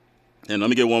 And let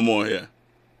me get one more here.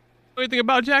 Anything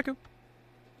about Jacka?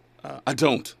 I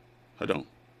don't.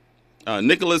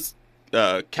 Nicholas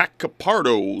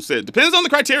Cacapardo said, depends on the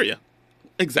criteria.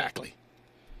 Exactly.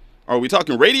 Are we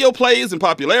talking radio plays and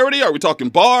popularity? Are we talking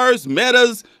bars,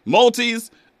 metas,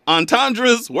 multis,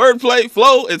 entendres, wordplay,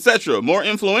 flow, etc.? More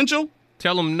influential?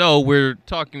 Tell them no, we're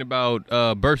talking about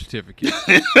birth certificate.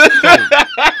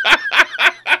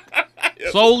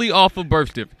 Solely off of birth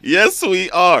certificate. Yes, we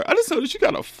are. I just noticed you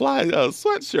got a fly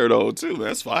sweatshirt on, too.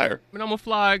 That's fire. I mean, I'm a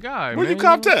fly guy, Where man. you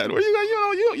copped that? Where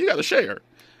you got to share.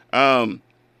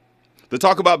 The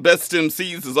talk about best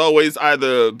MCs is always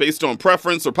either based on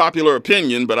preference or popular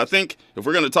opinion, but I think if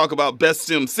we're going to talk about best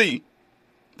MC,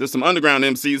 there's some underground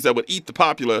MCs that would eat the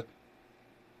popular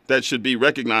that should be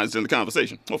recognized in the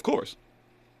conversation. Of course.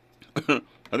 I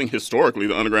think historically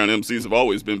the underground MCs have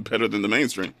always been better than the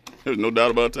mainstream. There's no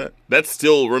doubt about that. That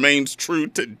still remains true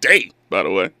today, by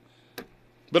the way.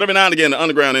 But every now and again, the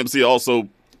underground MC also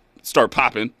start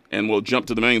popping and will jump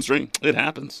to the mainstream. It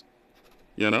happens,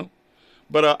 you know?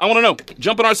 But I want to know.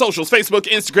 Jump on our socials, Facebook,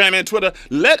 Instagram, and Twitter.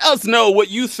 Let us know what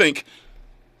you think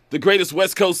the greatest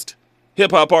West Coast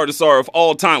hip-hop artists are of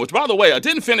all time. Which, by the way, I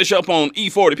didn't finish up on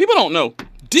E40. People don't know.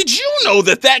 Did you know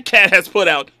that cat has put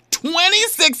out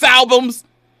 26 albums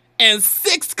and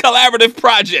 6 collaborative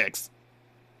projects?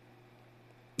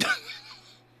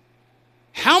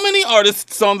 How many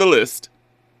artists on the list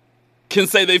can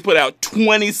say they've put out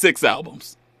 26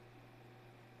 albums?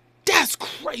 That's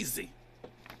crazy.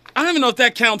 I don't even know if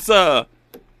that counts Mount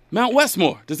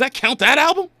Westmore. Does that count that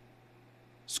album?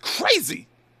 It's crazy.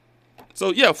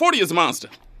 So, yeah, 40 is a monster.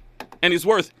 And he's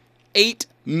worth $8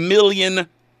 million,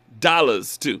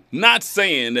 too. Not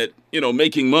saying that,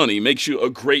 making money makes you a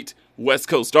great West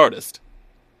Coast artist.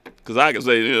 Because I can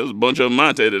say there's a bunch of them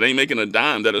out there that ain't making a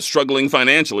dime, that are struggling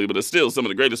financially, but are still some of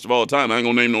the greatest of all time. I ain't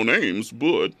going to name no names,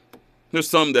 but there's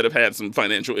some that have had some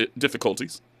financial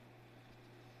difficulties.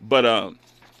 But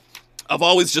I've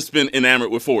always just been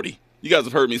enamored with 40. You guys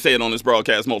have heard me say it on this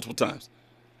broadcast multiple times.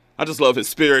 I just love his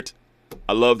spirit.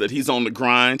 I love that he's on the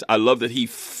grind. I love that he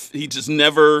just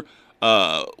never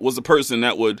was a person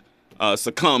that would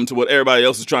succumb to what everybody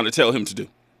else is trying to tell him to do.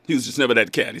 He was just never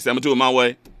that cat. He said, I'm going to do it my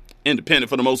way. Independent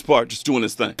for the most part, just doing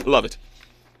his thing. Love it.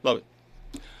 Love it.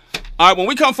 All right, when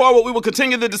we come forward, we will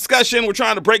continue the discussion. We're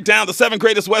trying to break down the 7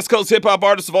 greatest West Coast hip-hop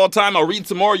artists of all time. I'll read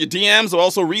some more of your DMs. I'll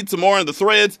also read some more in the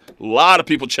threads. A lot of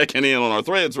people checking in on our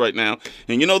threads right now.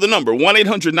 And you know the number,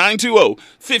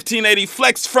 1-800-920-1580.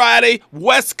 Flex Friday.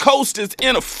 West Coast is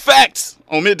in effect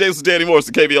on Middays with Danny Morris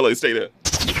at KBLA. Stay there.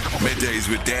 Middays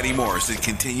with Danny Morris. It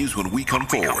continues when we come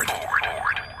forward.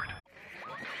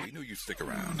 We knew you'd stick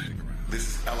around. This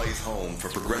is LA's home for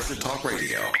progressive talk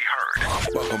radio.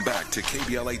 Welcome back to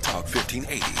KBLA Talk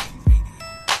 1580.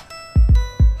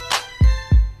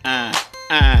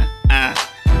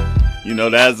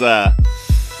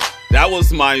 That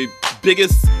was my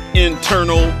biggest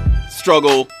internal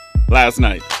struggle last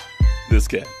night. This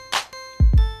cat.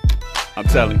 I'm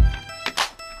telling you.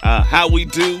 How we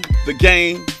do the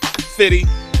game. Fitty.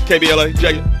 KBLA.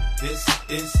 Check it. This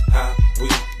is how we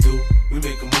do. We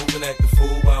make a move and act a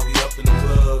fool while we up in the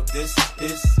club. This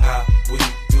is how we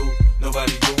do.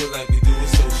 Nobody do it like we do it,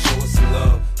 so show us some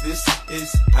love. This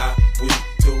is how we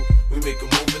do. We make a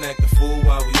move and act a fool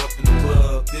while we up in the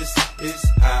club. This is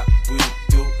how we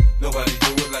do. Nobody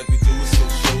do it like we do it, so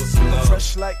show us some love.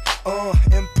 Fresh like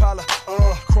Impala,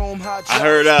 chrome hot. I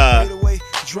heard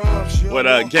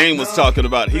what Game was talking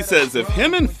about. He says if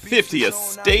him and 50 had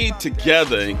stayed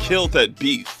together and killed that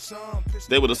beef,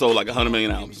 they would have sold like 100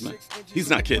 million albums, man. He's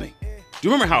not kidding. Do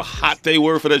you remember how hot they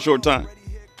were for that short time?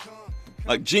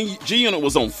 Like G-Unit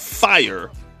was on fire,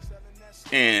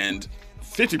 and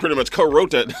 50 pretty much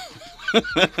co-wrote that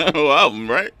whole album,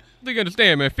 right? I think you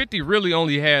understand, man. 50 really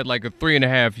only had like a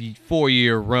 3.5,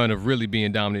 4-year run of really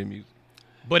being dominant in music.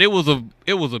 But it was a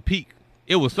peak.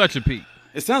 It was such a peak.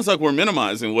 It sounds like we're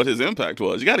minimizing what his impact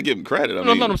was. You got to give him credit.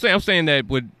 No, I'm saying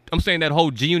that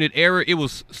whole G-Unit era, it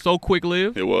was so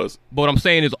quick-lived. It was. But what I'm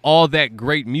saying is all that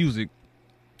great music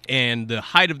and the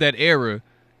height of that era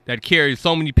that carried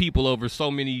so many people over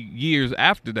so many years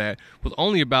after that was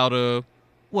only about a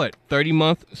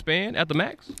 30-month span at the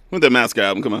max. When did that Mask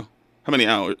album come out? How many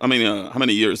hours? I mean, how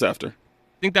many years after? I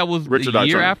think that was Richard a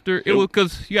year Dotron. after. It was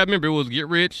because you got to remember it was Get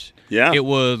Rich. Yeah. It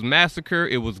was Massacre.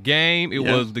 It was Game. It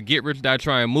was the Get Rich Die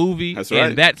Trying movie. That's right.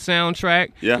 And that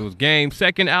soundtrack. Yeah. It was Game's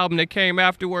second album that came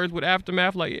afterwards with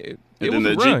Aftermath. Like it And was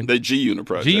then a run. the G Unit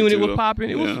project. G Unit too, was though. popping.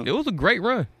 It was a great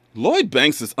run. Lloyd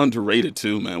Banks is underrated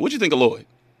too, man. What'd you think of Lloyd?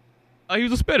 He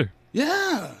was a spitter.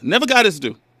 Yeah, never got his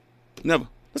due. Never.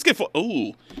 Let's get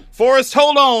Forrest.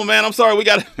 Hold on, man. I'm sorry. We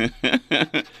got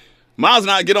Miles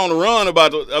and I get on the run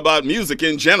about music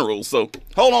in general. So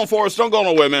hold on, Forrest. Don't go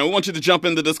nowhere, man. We want you to jump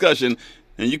in the discussion,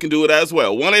 and you can do it as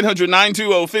well.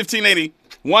 1-800-920-1580.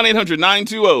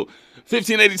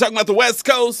 1-800-920-1580. Talking about the West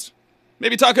Coast.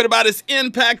 Maybe talking about its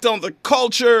impact on the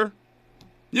culture.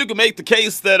 You can make the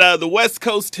case that the West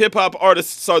Coast hip-hop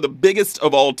artists are the biggest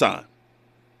of all time.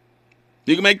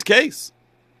 You can make the case.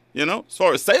 You know, as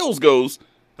far as sales goes,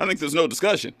 I think there's no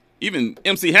discussion. Even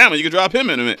MC Hammer, you can drop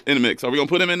him in the mix. Are we going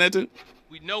to put him in there too?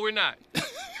 No, we're not. Heck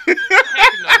no,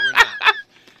 we're not.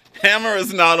 Hammer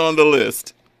is not on the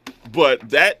list.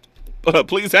 But that,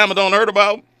 Please Hammer Don't Hurt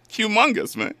About,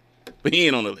 humongous, man. But he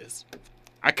ain't on the list.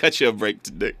 I cut you a break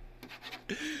today.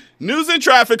 News and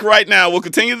traffic right now. We'll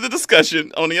continue the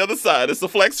discussion on the other side. It's a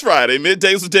Flex Friday.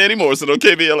 Middays with Danny Morrison on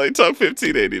KBLA Talk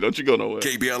 1580. Don't you go nowhere.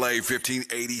 KBLA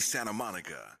 1580 Santa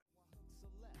Monica.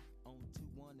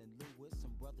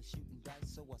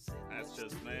 That's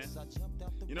just, man.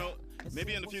 You know,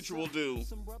 maybe in the future we'll do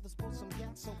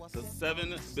the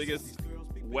 7 biggest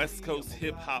West Coast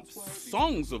hip-hop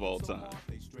songs of all time.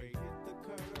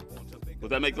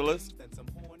 Would that make the list?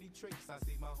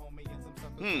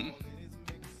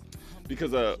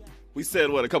 Because we said,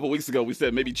 a couple weeks ago, we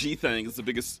said maybe G-Thang is the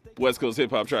biggest West Coast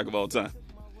hip-hop track of all time.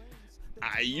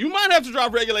 You might have to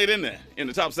drop Regulate in there, in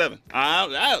the top 7.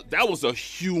 That was a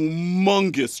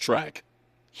humongous track.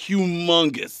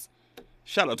 Humongous.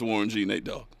 Shout out to Warren G. Nate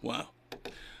Dogg. Wow.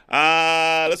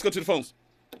 Let's go to the phones.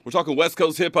 We're talking West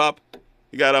Coast hip-hop.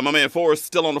 You got my man Forrest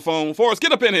still on the phone. Forrest,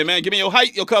 get up in here, man. Give me your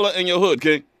height, your color, and your hood,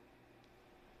 King.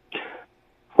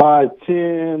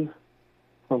 5'10",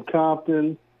 from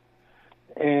Compton,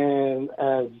 and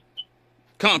as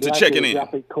Compton checking in.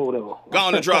 Go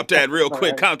on and drop that real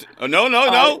quick. Compton. Oh, no.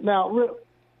 Now,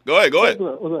 Go ahead.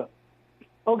 What's up?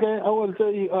 Okay, I want to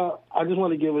tell you, I just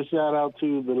want to give a shout out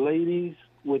to the ladies,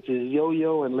 which is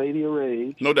Yo-Yo and Lady of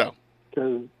Rage. No doubt.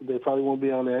 Because they probably won't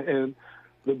be on there. And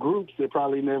the groups that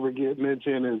probably never get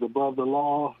mentioned is Above the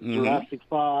Law, Jurassic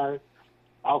 5,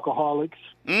 Alcoholics,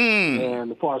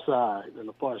 and The Far Side.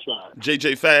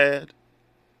 JJ Fad.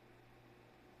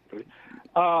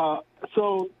 So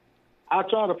I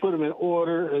try to put them in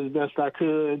order as best I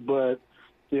could, but,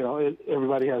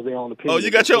 everybody has their own opinion. Oh,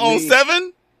 you got your own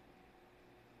 7?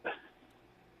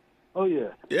 Oh, yeah.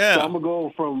 Yeah. So I'm going to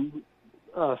go from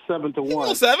 7 to 1. We'll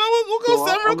go 7. We'll go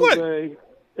 7 real quick.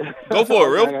 Go for it,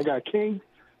 real. I got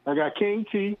King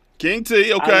T. King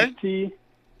T, okay.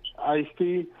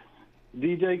 Ice-T,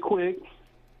 DJ Quick,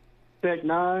 Tech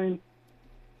 9,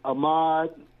 Ahmad,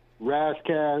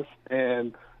 Razzcast,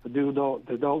 and a dude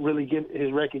that don't really get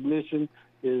his recognition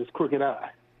is Crooked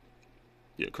Eye.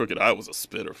 Yeah, Crooked Eye was a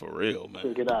spitter for real, man.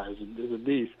 Crooked Eye is a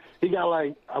beast. He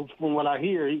got from what I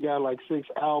hear, he got 6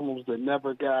 albums that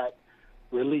never got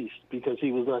released because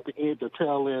he was at the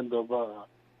tail end of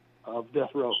Death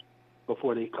Row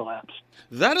before they collapsed.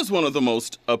 That is one of the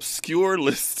most obscure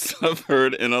lists I've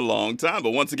heard in a long time.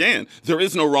 But once again, there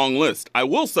is no wrong list. I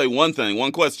will say one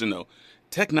question, though.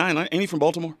 Tech 9, ain't he from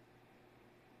Baltimore?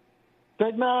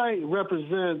 Tech 9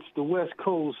 represents the West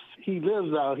Coast. He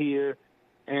lives out here,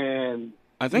 and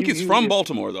I think he's from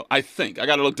Baltimore, though. I think. I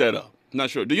got to look that up. I'm not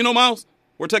sure. Do you know, Miles,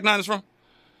 where Tech 9 is from?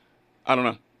 I don't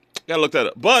know. Got to look that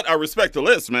up. But I respect the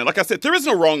list, man. Like I said, there is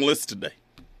no wrong list today.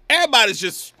 Everybody's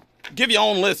just give your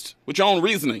own list with your own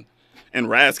reasoning. And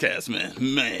Razzcast,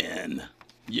 man.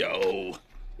 Yo.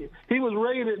 He was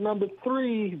rated number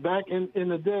 3 back in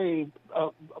the day,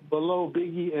 below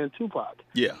Biggie and Tupac.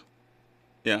 Yeah.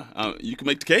 You can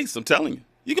make the case, I'm telling you.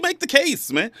 You can make the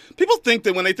case, man. People think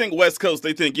that when they think West Coast,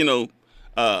 they think,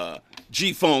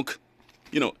 G-Funk,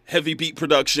 heavy beat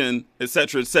production, et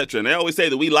cetera, et cetera. And they always say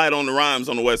that we light on the rhymes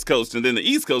on the West Coast, and then the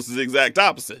East Coast is the exact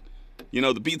opposite.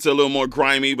 The beats are a little more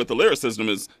grimy, but the lyricism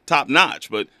is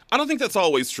top-notch. But I don't think that's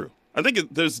always true. I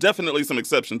think there's definitely some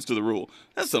exceptions to the rule.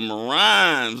 There's some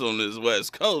rhymes on this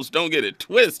West Coast. Don't get it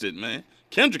twisted, man.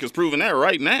 Kendrick is proving that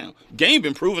right now. Game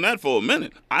been proving that for a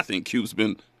minute. I think Cube's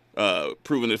been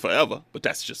proving it forever, but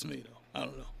that's just me, though. I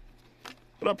don't know.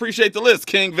 But I appreciate the list,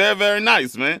 King. Very, very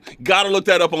nice, man. Gotta look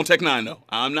that up on Tech 9, though.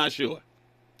 I'm not sure.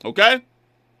 Okay?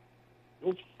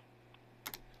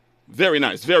 Very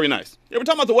nice, very nice. Yeah, we're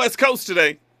talking about the West Coast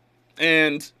today.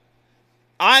 And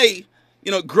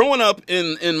growing up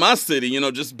in my city,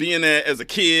 just being there as a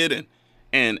kid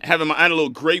and I had a little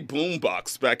gray boom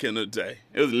box back in the day.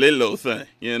 It was a little thing,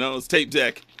 it was tape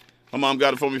deck. My mom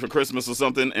got it for me for Christmas or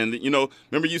something. And,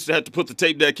 remember you used to have to put the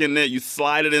tape deck in there. You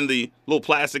slide it in the little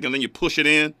plastic and then you push it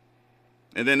in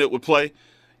and then it would play.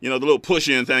 The little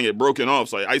push-in thing had broken off.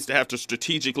 So I used to have to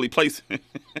strategically place it.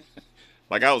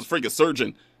 Like I was a freaking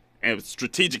surgeon and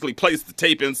strategically place the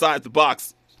tape inside the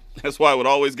box. That's why I would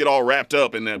always get all wrapped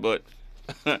up in there. But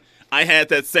I had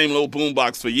that same little boom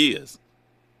box for years.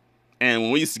 And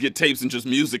when we used to get tapes and just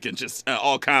music and just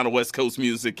all kind of West Coast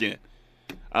music in.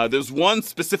 There's one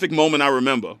specific moment I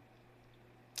remember.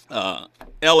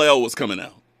 LL was coming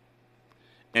out.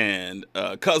 And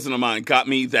a cousin of mine got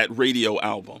me that radio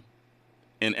album.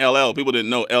 And LL, people didn't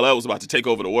know, LL was about to take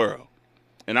over the world.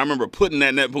 And I remember putting that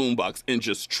in that boombox and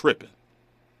just tripping.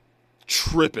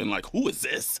 Like, who is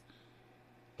this?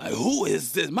 Like, who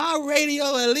is this? My radio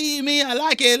will leave me. I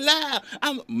like it loud.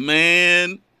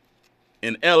 Man.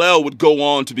 And LL would go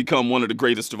on to become one of the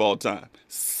greatest of all time.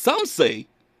 Some say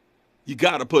you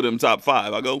got to put him top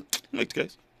 5. I go, make the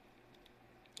case.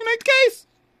 You make the case.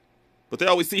 But they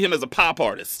always see him as a pop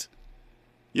artist.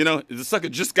 The sucker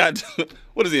just got,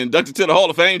 what is he, inducted to the Hall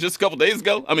of Fame just a couple days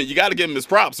ago? I mean, you got to give him his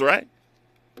props, right?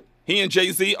 He and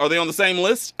Jay-Z, are they on the same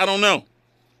list? I don't know.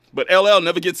 But LL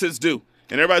never gets his due.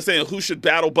 And everybody's saying, who should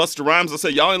battle Busta Rhymes? I say,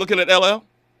 y'all ain't looking at LL?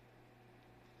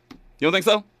 You don't think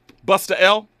so? Busta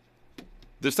L?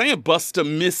 They're saying Busta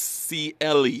Missy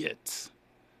Elliott.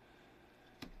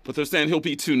 But they're saying he'll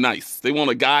be too nice. They want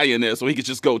a guy in there so he could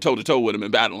just go toe-to-toe with him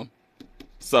and battle him.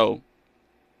 So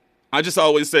I just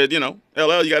always said,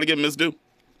 LL, you got to give him his due.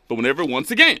 But whenever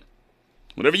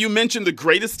you mention the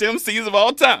greatest MCs of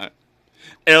all time,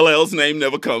 LL's name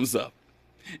never comes up.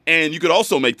 And you could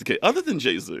also make the case, other than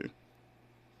Jay-Z,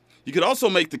 you could also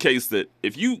make the case that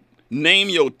if you name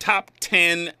your top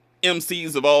 10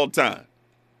 MCs of all time,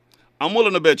 I'm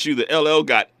willing to bet you that LL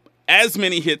got as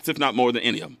many hits, if not more, than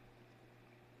any of them.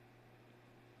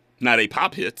 Now, they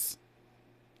pop hits.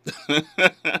 I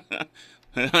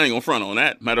ain't gonna front on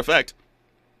that. Matter of fact,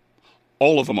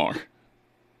 all of them are.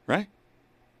 Right?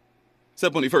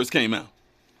 Except when he first came out.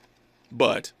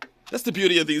 But that's the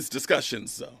beauty of these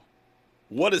discussions, though.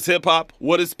 What is hip-hop?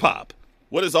 What is pop?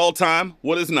 What is all-time?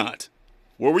 What is not?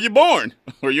 Where were you born?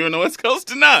 Were you in the West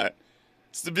Coast or not?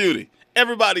 It's the beauty.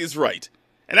 Everybody's right.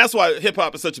 And that's why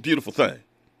hip-hop is such a beautiful thing.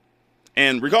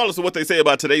 And regardless of what they say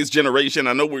about today's generation,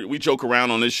 I know we joke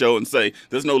around on this show and say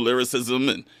there's no lyricism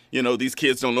and, these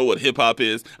kids don't know what hip-hop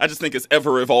is. I just think it's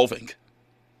ever-evolving.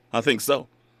 I think so.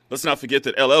 Let's not forget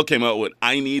that LL came out with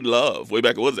I Need Love way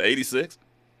back, what was it, 86?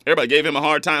 Everybody gave him a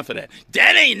hard time for that.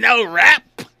 That ain't no rap.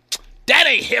 That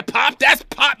ain't hip-hop. That's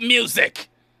pop music.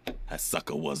 That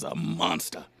sucker was a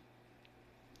monster.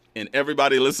 And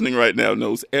everybody listening right now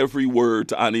knows every word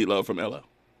to I Need Love from LL.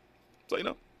 So,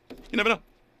 you never know.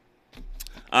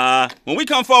 When we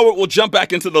come forward, we'll jump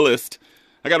back into the list.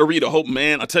 I got to read a whole,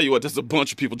 man, I tell you what, there's a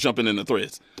bunch of people jumping in the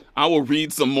threads. I will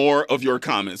read some more of your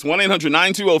comments.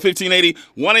 1-800-920-1580,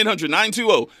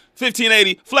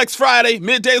 1-800-920-1580. Flex Friday,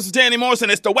 middays with Danny Morrison.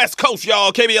 It's the West Coast,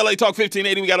 y'all. KBLA Talk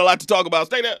 1580. We got a lot to talk about.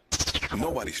 Stay there.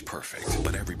 Nobody's perfect,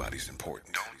 but everybody's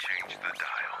important. Don't change the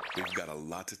dial. We've got a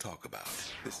lot to talk about.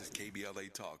 This is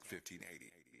KBLA Talk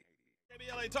 1580.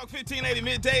 KBLA Talk 1580,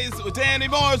 middays with Danny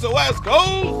Morrison, West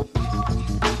Coast.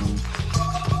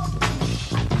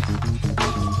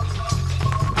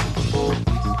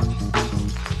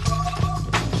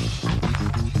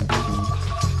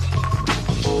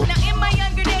 Now in my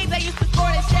younger days I used to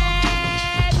sport a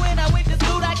shag. When I went to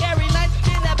school I carried lunch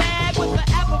in a bag with the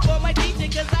apple for my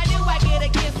teacher cause I knew I'd get a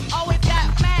kiss. Always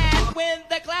got mad when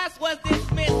the class was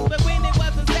dismissed. But when it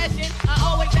was a session I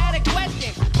always had a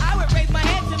question. I would raise my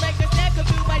hand to make a snack come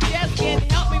through my desk and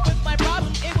help me with my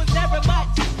problem. It was never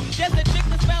much. Just a trick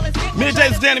to spell and sit.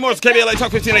 Middays with Danny Morrison, KBLA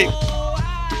Talk 1580.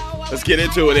 Let's get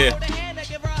into it here.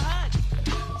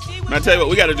 And I tell you what,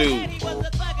 we got to do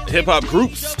hip-hop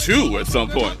groups too at some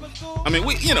point. I mean,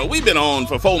 we've been on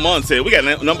for 4 months here. We got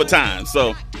a number of times,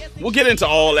 so we'll get into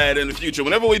all that in the future.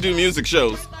 Whenever we do music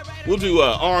shows, we'll do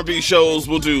R&B shows,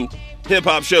 we'll do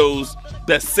hip-hop shows,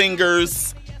 best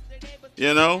singers.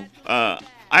 I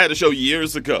had a show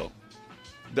years ago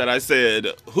that I said,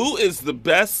 who is the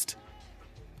best,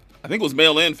 I think it was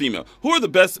male and female, who are the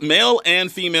best male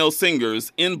and female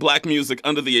singers in black music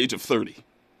under the age of 30?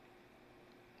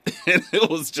 And it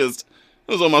was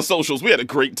on my socials. We had a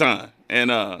great time. And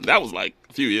that was like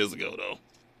a few years ago, though.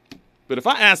 But if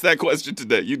I asked that question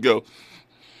today, you'd go,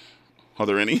 Are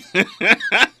there any?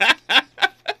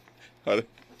 are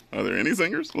there any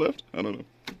singers left? I don't know.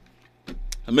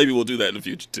 And maybe we'll do that in the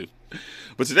future too.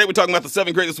 But today we're talking about the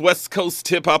 7 greatest West Coast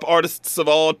hip-hop artists of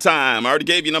all time. I already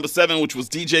gave you number 7, which was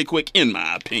DJ Quick, in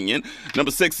my opinion.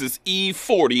 Number 6 is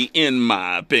E40, in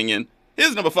my opinion.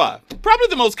 Here's number 5. Probably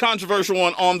the most controversial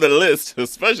one on the list,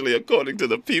 especially according to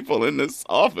the people in this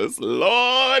office.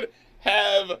 Lord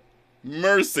have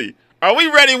mercy. Are we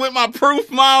ready with my proof,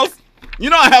 Miles? You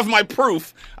know I have my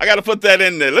proof. I got to put that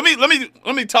in there. Let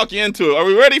me talk you into it. Are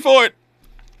we ready for it?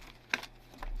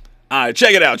 All right,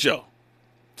 check it out, yo.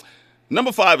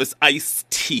 Number 5 is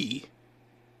Ice-T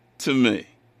to me.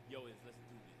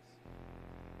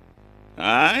 All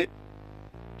right?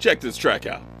 Check this track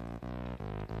out.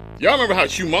 Y'all remember how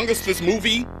humongous this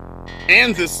movie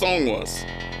and this song was?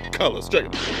 Colors, check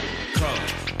it out.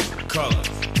 Colors.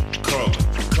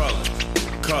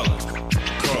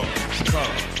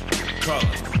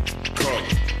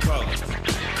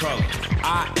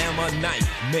 I am a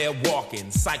nightmare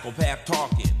walking, psychopath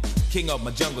talking. King of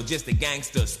my jungle, just a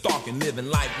gangster, stalking, living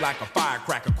life like a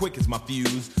firecracker, quick as my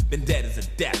fuse. Been dead as a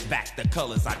death, back the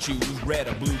colors I choose. Red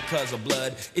or blue, cause of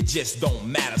blood, it just don't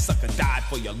matter. Sucker died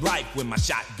for your life when my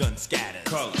shotgun scatters.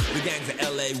 Colors. The gangs of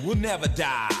LA will never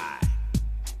die.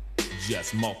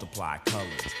 Just multiply colors.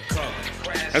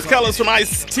 That's Colors from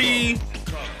Ice-T,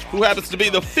 who happens to be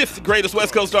the 5th greatest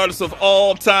West Coast artist of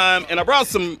all time. And I brought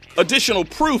some additional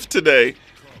proof today.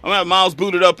 I'm going to have Miles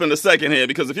booted up in a second here,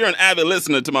 because if you're an avid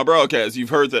listener to my broadcast, you've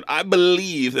heard that I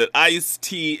believe that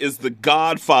Ice-T is the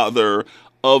godfather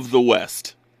of the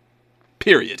West.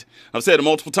 Period. I've said it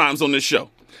multiple times on this show.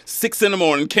 6 in the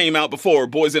Morning came out before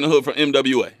Boys in the Hood from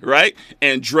MWA, right?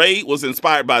 And Dre was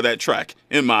inspired by that track,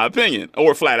 in my opinion,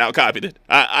 or flat out copied it.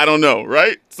 I don't know,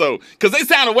 right? So, because they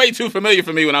sounded way too familiar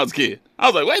for me when I was a kid. I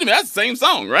was like, wait a minute, that's the same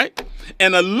song, right?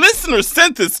 And a listener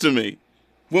sent this to me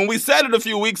when we said it a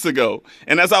few weeks ago.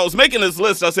 And as I was making this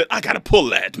list, I said, I got to pull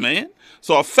that, man.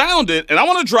 So I found it, and I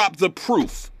want to drop the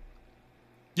proof.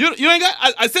 You ain't got,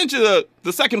 I sent you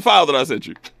the second file that I sent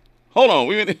you. Hold on.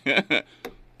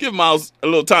 Give Miles a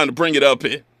little time to bring it up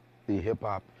here. The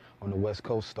hip-hop on the West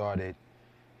Coast started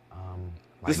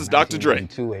this is Dr. Dre.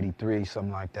 82, 83,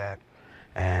 something like that.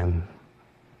 And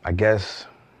I guess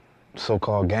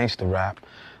so-called gangster rap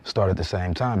started at the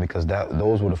same time, because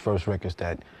those were the first records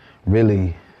that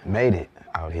really made it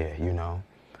out here, you know.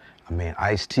 I mean,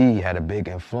 Ice-T had a big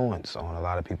influence on a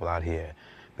lot of people out here,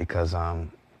 because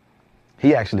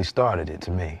he actually started it to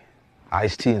me.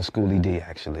 Ice-T and Schoolie D,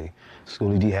 actually.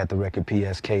 Schoolie D had the record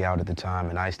PSK out at the time,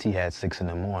 and Ice-T had 6 in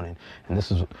the Morning. And these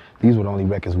were the only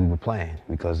records we were playing,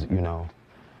 because, you know,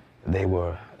 they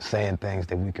were saying things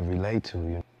that we could relate to. You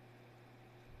know?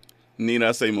 Need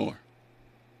I say more?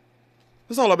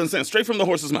 That's all I've been saying, straight from the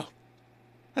horse's mouth.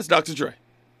 That's Dr. Dre.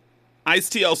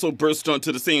 Ice-T also burst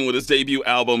onto the scene with his debut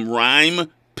album,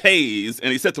 Rhyme Pays,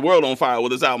 and he set the world on fire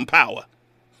with his album, Power.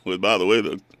 With, by the way,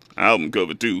 the album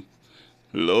cover, too.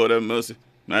 Lord have mercy.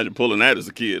 Imagine pulling that as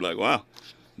a kid. Like, wow,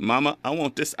 mama, I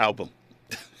want this album.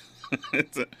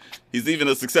 He's even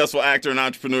a successful actor and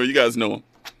entrepreneur. You guys know him.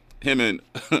 Him and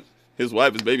his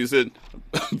wife is babysitting,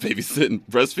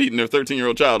 breastfeeding their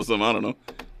 13-year-old child or something. I don't know.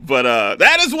 But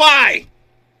that is why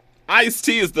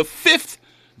Ice-T is the 5th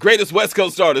greatest West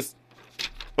Coast artist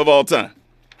of all time.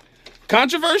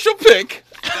 Controversial pick.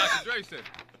 Dr. Dre said.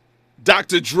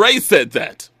 Dr. Dre said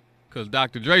that. Because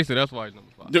Dr. Dre said that's why he's number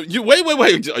 5.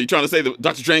 Wait. Are you trying to say that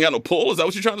Dr. Dre ain't got no pull? Is that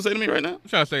what you're trying to say to me right now? I'm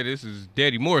trying to say this is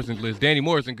Danny Morrison's list. Danny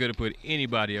Morrison could have put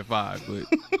anybody at 5, but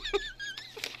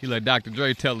he let Dr.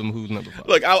 Dre tell him who's number 5.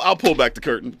 Look, I'll pull back the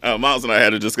curtain. Miles and I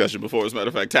had a discussion before. As a matter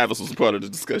of fact, Tavis was a part of the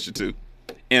discussion too.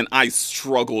 And I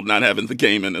struggled not having the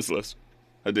Game in this list.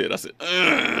 I did. I said,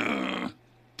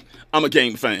 I'm a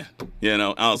Game fan. You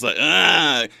know, I was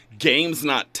like, Game's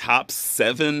not top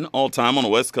 7 all time on the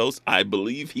West Coast. I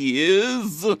believe he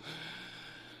is.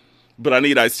 But I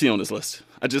need Ice-T on this list.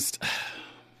 It's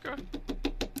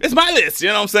my list, you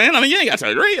know what I'm saying? I mean, you ain't got to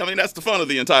agree. I mean, that's the fun of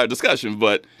the entire discussion.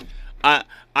 But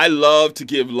I love to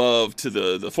give love to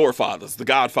the forefathers, the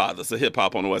godfathers of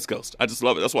hip-hop on the West Coast. I just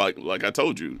love it. That's why, like I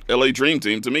told you, LA Dream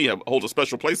Team, to me, holds a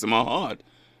special place in my heart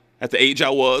at the age I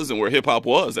was and where hip-hop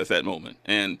was at that moment.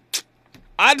 And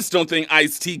I just don't think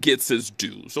Ice-T gets his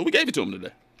due. So we gave it to him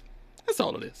today. That's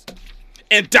all it is.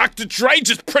 And Dr. Dre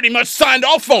just pretty much signed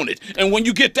off on it. And when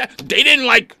you get that, they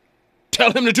didn't,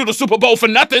 tell him to do the Super Bowl for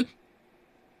nothing.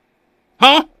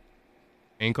 Huh?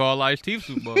 Ain't called Ice-T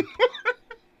Super Bowl.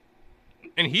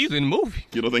 And he's in the movie.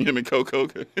 You don't think him and Coco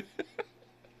could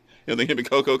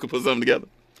put something together?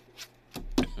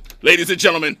 Ladies and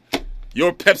gentlemen,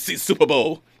 your Pepsi Super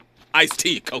Bowl,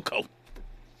 Ice-T, Coco.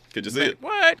 Could you see it?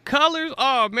 What? Colors?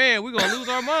 Oh, man, we're going to lose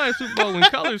our minds Super Bowl when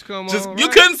colors come on. You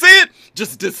couldn't see it?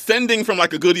 Just descending from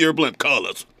like a Goodyear blimp.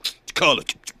 Colors.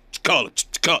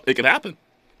 It could happen.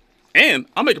 And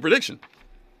I'll make a prediction.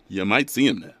 You might see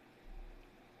him there.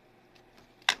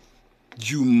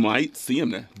 You might see him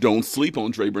there. Don't sleep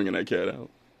on Dre bringing that cat out.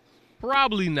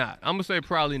 Probably not. I'm going to say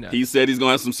probably not. He said he's going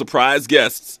to have some surprise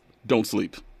guests. Don't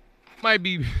sleep. Might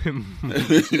be, Be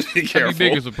careful. might be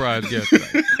bigger surprise guest.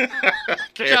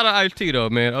 Shout out Ice-T though,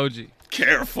 man. OG.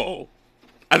 Careful.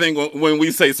 I think when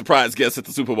we say surprise guests at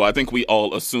the Super Bowl, I think we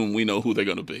all assume we know who they're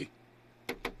going to be.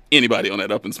 Anybody on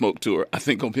that Up in Smoke tour, I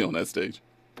think going to be on that stage.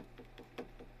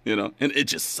 You know, and it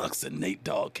just sucks that Nate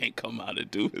Dogg can't come out and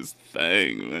do his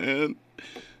thing, man.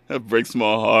 That breaks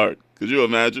my heart. Could you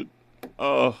imagine?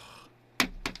 Oh.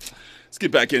 Let's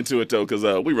get back into it, though, because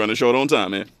we running short on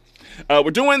time, man.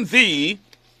 We're doing the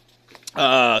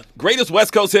greatest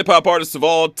West Coast hip-hop artists of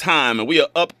all time, and we are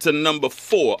up to number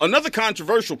 4. Another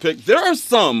controversial pick. There are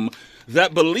some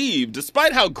that believe,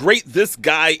 despite how great this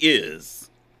guy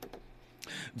is,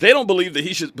 they don't believe that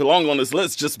he should belong on this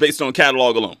list just based on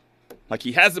catalog alone. Like,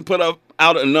 he hasn't put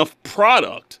out enough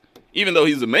product, even though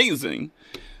he's amazing.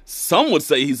 Some would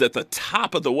say he's at the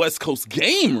top of the West Coast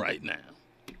game right now.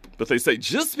 But they say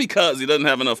just because he doesn't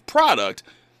have enough product,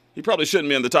 he probably shouldn't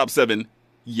be in the top 7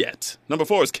 yet. Number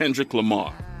 4 is Kendrick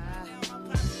Lamar.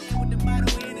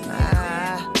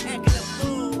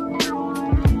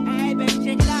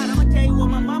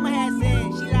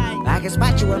 I can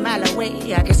spot you a mile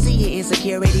away. I can see your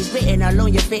insecurities written all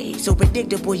on your face. So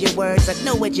predictable your words. I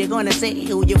know what you're gonna say.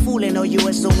 Who you fooling or you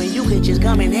assuming you could just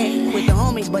come and hang with the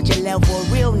homies, but your level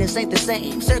of realness ain't the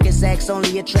same. Circus acts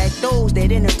only attract those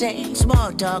that entertain.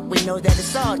 Small talk, we know that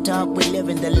it's all talk. We live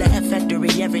in the laugh factory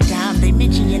every time they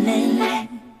mention your name.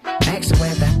 Ask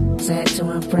where the set to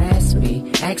impress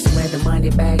me. Ask where the money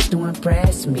bags to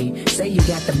impress me. Say you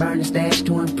got the burner stash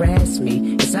to impress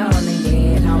me. It's all in your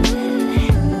head, homie.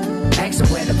 Ask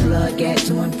where the plug at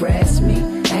to impress me.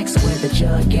 Ask where the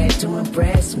jug at to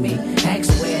impress me. Ask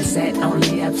where it's at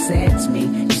only upsets me.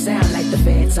 You sound like the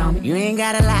feds on me. You ain't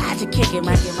got a lie to kick it,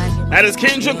 That is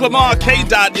Kendrick Lamar.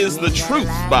 K-Dot is the truth,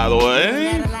 by the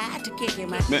way.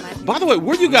 Man, by the way,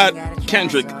 where you got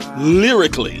Kendrick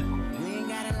lyrically?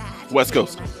 West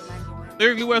Coast.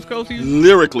 Lyrically West Coast?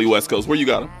 Lyrically West Coast. Where you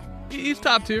got him? He's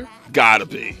top tier. Gotta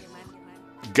be,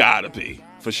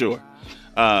 for sure.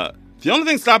 The only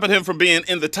thing stopping him from being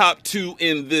in the top 2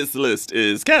 in this list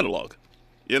is catalog.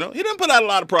 You know, he didn't put out a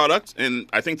lot of product, and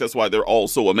I think that's why they're all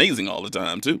so amazing all the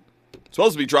time, too.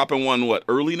 Supposed to be dropping one,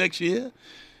 early next year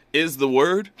is the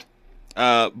word.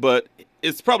 But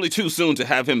it's probably too soon to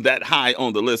have him that high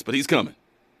on the list, but he's coming.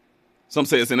 Some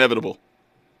say it's inevitable.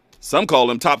 Some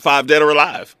call him top 5 dead or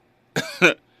alive.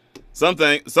 Some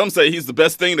say he's the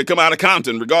best thing to come out of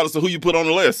Compton, regardless of who you put on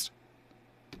the list.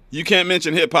 You can't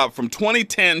mention hip-hop from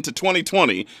 2010 to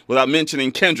 2020 without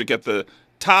mentioning Kendrick at the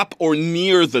top or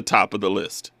near the top of the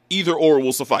list. Either or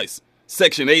will suffice.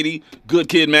 Section 80, Good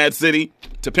Kid, Mad City,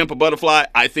 To Pimp a Butterfly,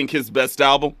 I think his best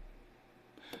album.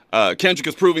 Kendrick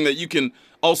is proving that you can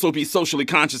also be socially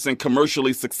conscious and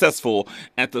commercially successful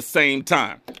at the same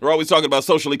time. We're always talking about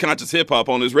socially conscious hip-hop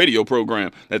on this radio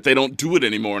program, that they don't do it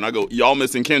anymore. And I go, y'all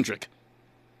missing Kendrick.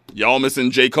 Y'all missing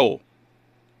J. Cole.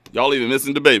 Y'all even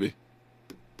missing DaBaby.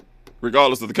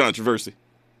 Regardless of the controversy.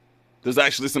 There's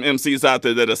actually some MCs out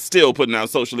there that are still putting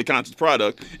out socially conscious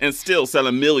product and still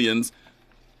selling millions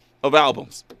of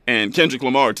albums. And Kendrick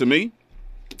Lamar, to me,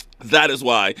 that is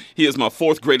why he is my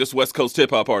 4th greatest West Coast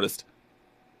hip-hop artist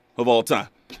of all time.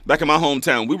 Back in my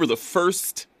hometown, we were the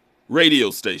first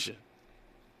radio station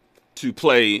to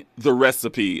play The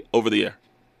Recipe over the air.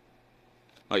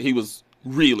 Like, he was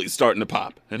really starting to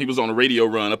pop. And he was on a radio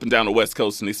run up and down the West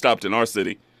Coast, and he stopped in our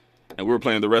city. And we were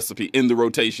playing The Recipe in the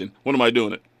rotation. When am I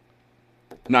doing it?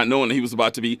 Not knowing that he was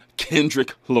about to be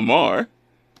Kendrick Lamar.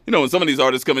 You know, when some of these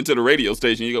artists come into the radio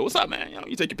station, you go, what's up, man? You know,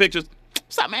 you take your pictures.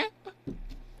 What's up, man?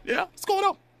 Yeah, what's going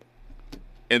on?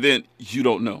 And then you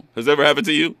don't know. Has it ever happened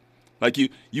to you? Like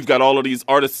you've got all of these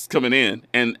artists coming in,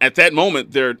 and at that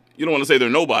moment, you don't want to say they're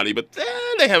nobody, but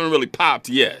they haven't really popped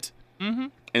yet. Mm-hmm.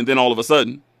 And then all of a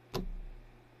sudden,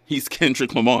 he's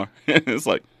Kendrick Lamar. It's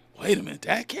like, wait a minute,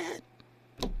 that cat?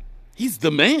 He's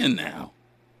the man now.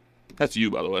 That's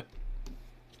you, by the way.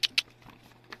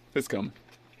 It's coming.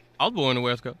 I was born in the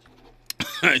West Coast.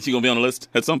 You gonna be on the list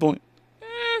at some point?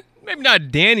 Maybe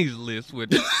not Danny's list.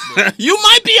 With You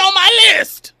might be on my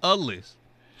list. A list.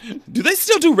 Do they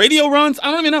still do radio runs? I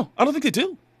don't even know. I don't think they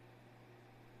do.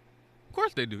 Of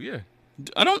course they do, yeah.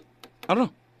 I don't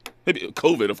know. Maybe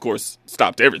COVID, of course,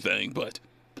 stopped everything, but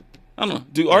I don't know.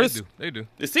 Do artists? They do.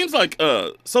 It seems like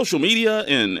social media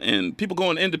and people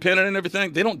going independent and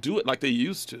everything, they don't do it like they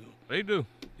used to. They do.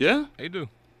 Yeah? They do.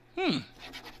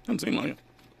 Doesn't seem like it.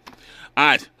 All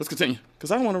right, let's continue.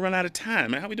 Because I don't want to run out of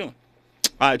time, man. How we doing?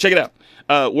 All right, check it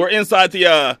out. We're inside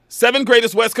the 7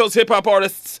 greatest West Coast hip-hop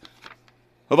artists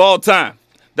of all time.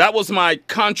 That was my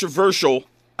controversial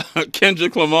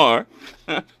Kendrick Lamar,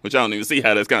 which I don't even see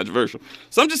how that's controversial.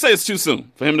 Some just say it's too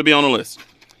soon for him to be on the list.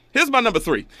 Here's my number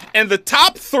 3. And the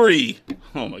top 3,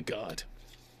 oh my God.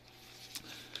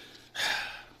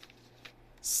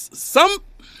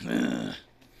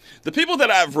 The people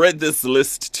that I've read this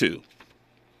list to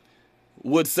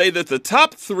would say that the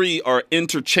top 3 are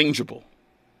interchangeable.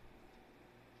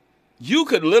 You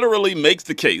could literally make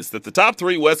the case that the top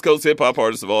 3 West Coast hip-hop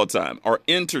artists of all time are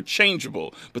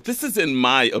interchangeable, but this is in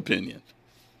my opinion.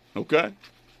 Okay?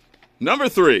 Number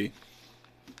 3,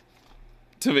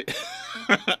 to me,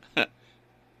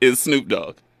 is Snoop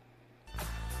Dogg.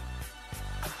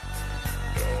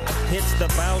 It's the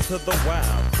bounce of the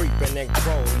wild, creeping and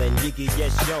crawling, Yiggy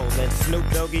yes yo, and Snoop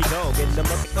Doggy Dogg in the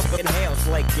motherfucking house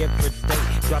like every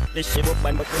day. Drop this shit with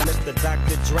my Mr.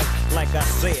 Dr. Dre, like I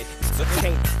said, so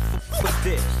can't with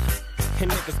this. And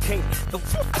niggas can't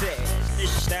fuck that.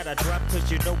 This that I drop,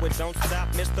 cause you know it don't stop.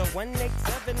 Mr.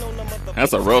 187 on the motherfucking.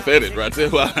 That's a rough edit right there.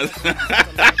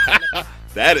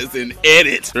 That is an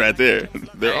edit right there.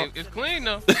 Hey, it's clean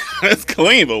though. It's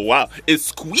clean, but wow. It's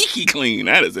squeaky clean.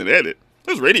 That is an edit.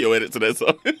 There's radio edit to that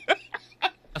song.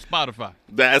 That's Spotify.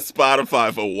 That's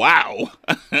Spotify for wow.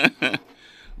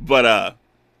 But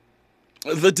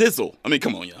the Dizzle. I mean,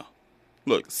 come on, y'all.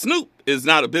 Look, Snoop is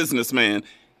not a businessman.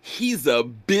 He's a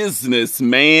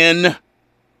businessman.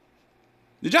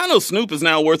 Did y'all know Snoop is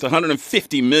now worth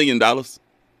 $150 million?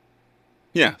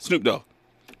 Yeah, Snoop Dogg.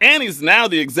 And he's now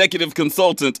the executive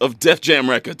consultant of Def Jam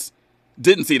Records.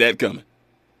 Didn't see that coming.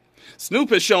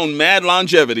 Snoop has shown mad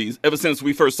longevity ever since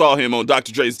we first saw him on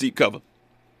Dr. Dre's Deep Cover.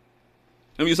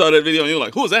 And you saw that video and you were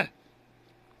like, who was that?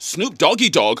 Snoop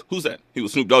Doggy Dogg? Who's that? He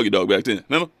was Snoop Doggy Dogg back then,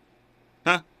 remember?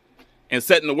 Huh? And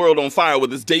setting the world on fire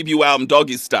with his debut album,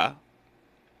 Doggy Style,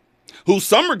 who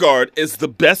some regard as the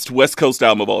best West Coast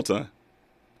album of all time.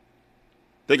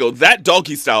 They go, that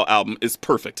Doggy Style album is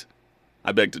perfect.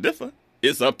 I beg to differ.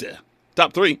 It's up there.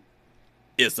 Top 3,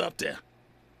 it's up there.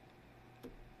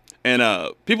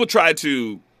 And people try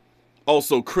to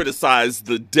also criticize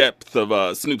the depth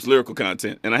of Snoop's lyrical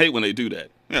content. And I hate when they do that.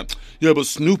 Yeah, but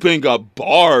Snoop ain't got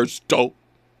bars, though.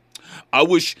 I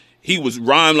wish he was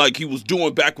rhyme like he was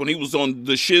doing back when he was on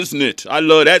the Shiznit. I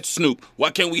love that Snoop.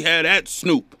 Why can't we have that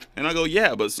Snoop? And I go,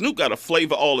 yeah, but Snoop got a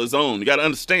flavor all his own. You got to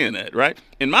understand that, right?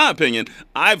 In my opinion,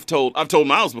 I've told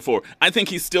Miles before, I think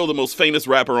he's still the most famous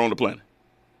rapper on the planet.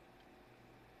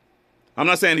 I'm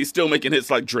not saying he's still making hits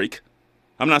like Drake.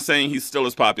 I'm not saying he's still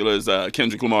as popular as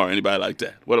Kendrick Lamar or anybody like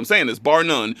that. What I'm saying is, bar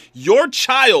none, your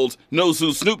child knows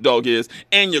who Snoop Dogg is,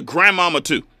 and your grandmama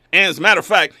too. And as a matter of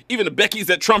fact, even the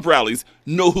Beckys at Trump rallies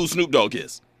know who Snoop Dogg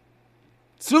is.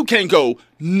 Snoop can't go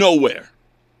nowhere.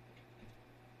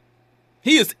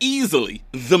 He is easily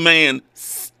the man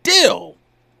still.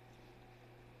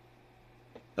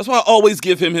 That's why I always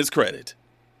give him his credit.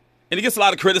 And he gets a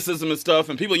lot of criticism and stuff,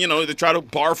 and people, they try to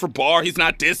bar for bar. He's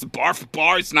not this, bar for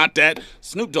bar, it's not that.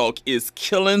 Snoop Dogg is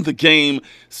killing the game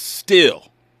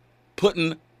still.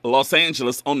 Putting Los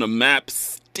Angeles on the map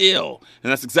still.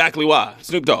 And that's exactly why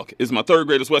Snoop Dogg is my 3rd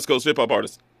greatest West Coast hip-hop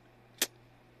artist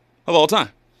of all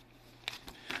time.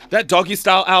 That Doggy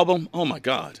Style album, oh my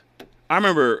God. I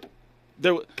remember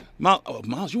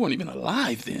Miles, you weren't even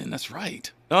alive then. That's right.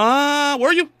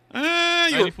 Were you?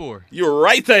 94. You were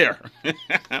right there.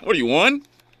 What are you, 1?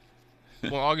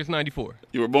 Well, August 94.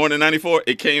 You were born in 94.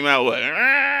 It came out, what?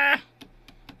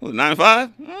 Was it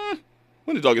 95?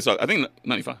 When did Doggy Style? I think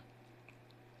 95.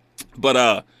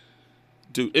 But,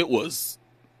 dude, it was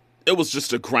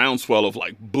just a groundswell of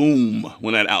like boom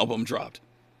when that album dropped.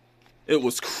 It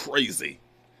was crazy.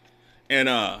 And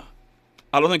I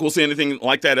don't think we'll see anything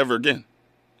like that ever again.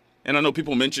 And I know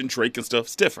people mention Drake and stuff.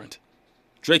 It's different.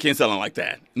 Drake ain't selling like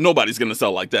that. Nobody's going to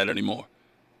sell like that anymore.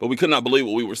 But we could not believe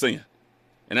what we were seeing.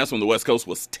 And that's when the West Coast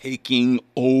was taking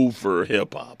over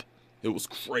hip-hop. It was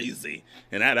crazy.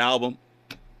 And that album,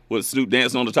 with Snoop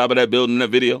dancing on the top of that building in that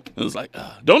video, it was like,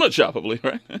 donut shop, I believe,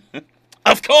 right?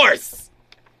 Of course!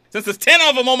 Since there's 10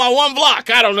 of them on my one block,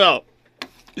 I don't know.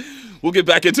 We'll get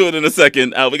back into it in a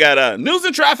second. We got news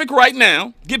and traffic right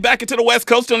now. Get back into the West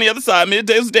Coast on the other side.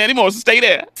 Middays with Danny Morrison. Stay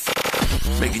there.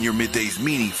 Making your middays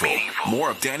meaningful.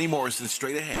 More of Danny Morrison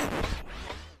straight ahead.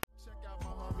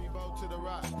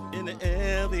 In the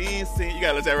LBC. You got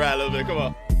to let that ride a little bit. Come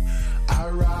on. I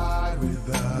ride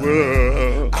with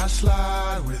her. I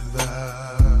slide with the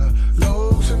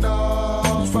Lokes and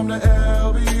dogs from the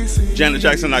LBC. Janet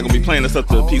Jackson not gonna be playing this up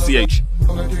to PCH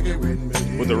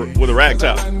with a rag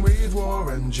towel. I'm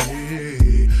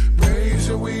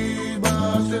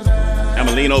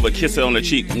gonna lean over, kiss her on the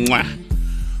cheek. Mwah.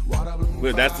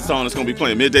 Well, that's the song that's gonna be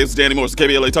playing. Middays with Danny Morris,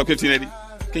 KBLA Talk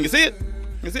 1580. Can you see it? Can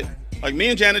you see it? Like me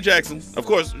and Janet Jackson. Of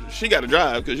course, she got to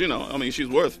drive because, she's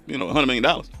worth, $100 million. You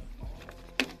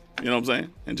know what I'm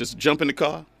saying? And just jump in the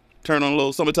car, turn on a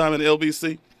little Summertime in the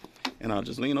LBC, and I'll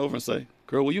just lean over and say,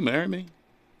 girl, will you marry me?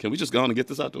 Can we just go on and get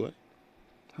this out the way?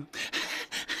 Huh?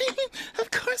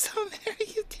 Of course I'll marry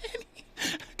you, Danny.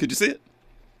 Could you see it?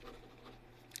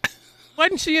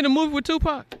 Wasn't she in a movie with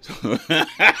Tupac?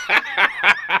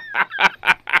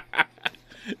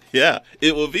 Yeah,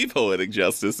 it will be poetic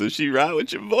justice if she ride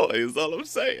with your boy, is all I'm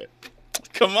saying.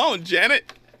 Come on,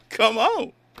 Janet. Come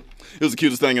on. It was the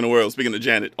cutest thing in the world. Speaking of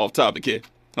Janet, off topic here.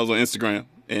 I was on Instagram,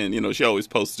 and, she always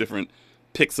posts different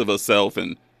pics of herself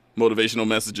and motivational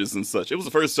messages and such. It was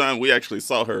the first time we actually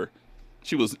saw her.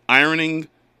 She was ironing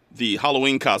the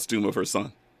Halloween costume of her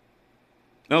son.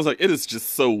 And I was like, it is just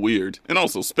so weird and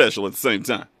also special at the same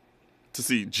time to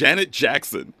see Janet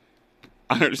Jackson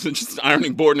just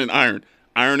ironing board and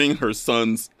ironing her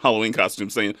son's Halloween costume,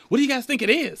 saying, what do you guys think it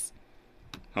is?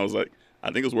 I was like,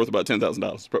 I think it's worth about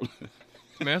 $10,000 probably.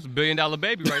 Man, that's $1 billion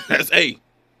baby right there. That's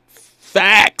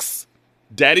facts.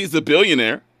 Daddy's a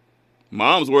billionaire.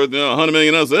 Mom's worth $100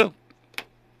 million herself.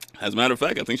 As a matter of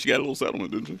fact, I think she got a little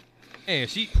settlement, didn't she? And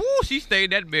she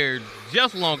stayed that bear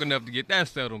just long enough to get that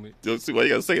settlement. Don't see why you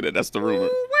gotta say that. That's the rumor.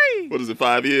 Ooh-wee. What is it,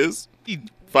 5 years?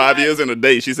 5 years and a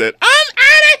day. She said, I'm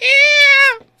out of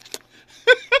here.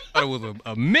 It was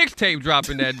a mixtape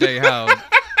dropping that day.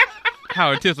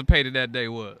 How anticipated that day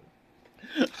was.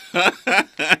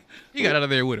 He got out of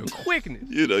there with a quickness.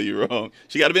 You know you're wrong.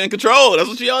 She got to be in control. That's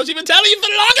what she been telling you for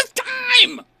the longest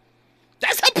time.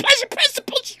 That's her pleasure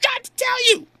principle. She tried to tell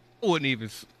you. I wouldn't even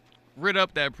rid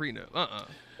up that prenup.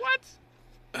 What?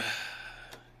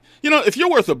 If you're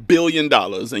worth $1 billion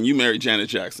and you marry Janet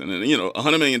Jackson, and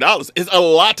 $100 million is a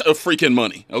lot of freaking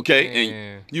money, okay?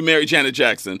 And you marry Janet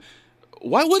Jackson,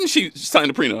 why wouldn't she sign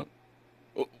the prenup?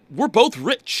 We're both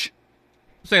rich.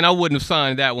 I'm saying I wouldn't have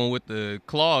signed that one with the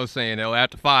clause saying,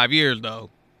 after 5 years, though.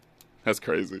 That's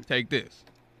crazy. Take this.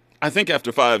 I think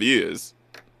after 5 years,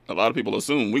 a lot of people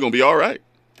assume we're going to be all right.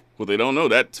 Well, they don't know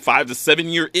that 5 to 7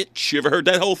 year itch. You ever heard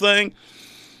that whole thing?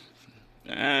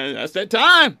 That's that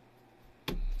time.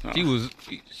 She was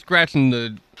scratching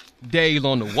the days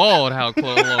on the wall at how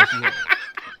close long she was.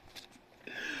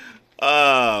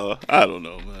 I don't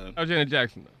know, man. How's Janet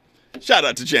Jackson, though? Shout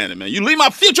out to Janet, man. You leave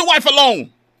my future wife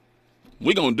alone.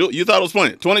 We gonna do it. You thought it was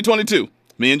funny. 2022,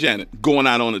 me and Janet going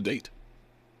out on a date.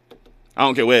 I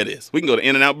don't care where it is. We can go to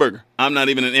In-N-Out Burger. I'm not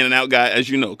even an In-N-Out guy, as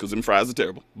you know, because them fries are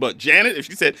terrible. But Janet, if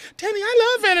she said, Danny,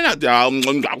 I love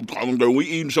In-N-Out. We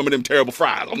eating some of them terrible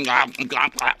fries. We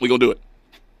gonna do it.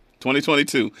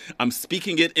 2022. I'm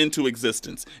speaking it into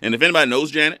existence. And if anybody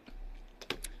knows Janet,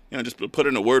 just put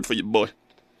in a word for your boy.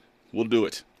 We'll do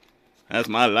it. That's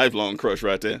my lifelong crush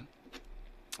right there.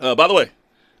 By the way,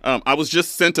 I was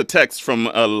just sent a text from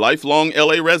a lifelong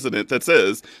LA resident that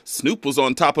says Snoop was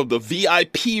on top of the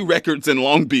VIP records in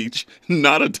Long Beach,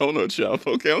 not a donut shop.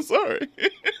 Okay, I'm sorry.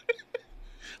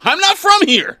 I'm not from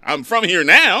here. I'm from here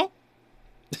now.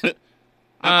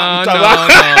 I'm no.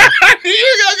 I knew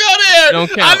you were going to go there. Don't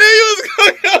count. I knew you was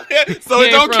going to go there. So He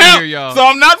it don't ain't from count. here, y'all. So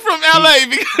I'm not from LA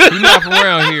because He's not from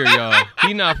around here, y'all.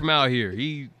 He not from out here.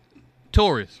 He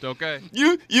tourist, okay?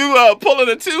 You pulling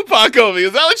a Tupac on me.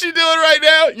 Is that what you're doing right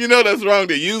now? You know that's wrong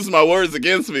to use my words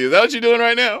against me. Is that what you're doing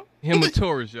right now? Him a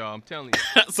tourist, y'all. I'm telling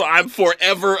you. So I'm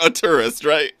forever a tourist,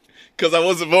 right? Because I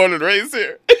wasn't born and raised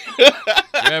here.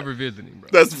 Forever visiting, bro.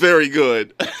 That's very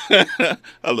good. I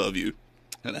love you.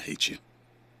 And I hate you.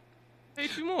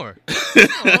 Hate you more.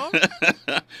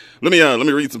 Let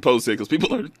me read some posts here because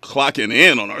people are clocking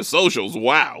in on our socials.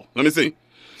 Wow. Let me see.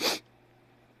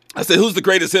 I said, who's the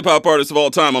greatest hip-hop artist of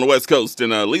all time on the West Coast?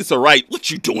 And Lisa Wright,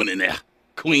 what you doing in there,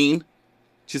 queen?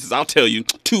 She says, I'll tell you,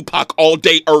 Tupac all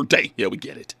day, day. Yeah, we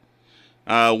get it.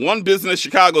 One Business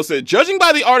Chicago said, judging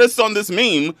by the artists on this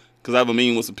meme, because I have a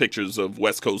meme with some pictures of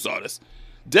West Coast artists,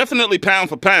 definitely pound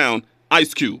for pound,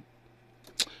 Ice Cube.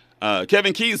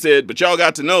 Kevin Key said, but y'all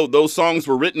got to know those songs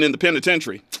were written in the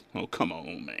penitentiary. Oh, come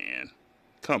on, man.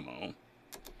 Come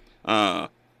on.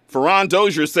 Ferran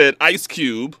Dozier said Ice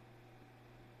Cube.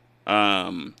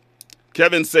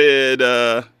 Kevin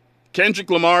said Kendrick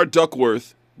Lamar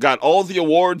Duckworth got all the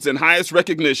awards and highest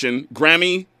recognition,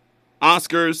 Grammy,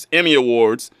 Oscars, Emmy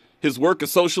Awards. His work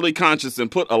is socially conscious and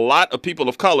put a lot of people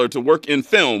of color to work in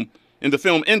the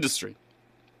film industry.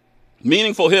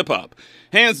 Meaningful hip hop.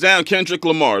 Hands down, Kendrick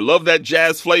Lamar. Love that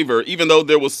jazz flavor, even though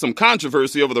there was some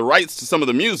controversy over the rights to some of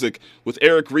the music with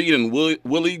Eric Reed and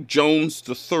Willie Jones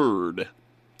III.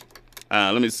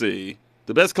 Let me see.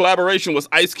 The best collaboration was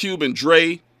Ice Cube and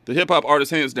Dre, the hip hop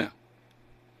artist, hands down.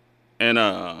 And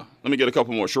let me get a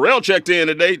couple more. Sherelle checked in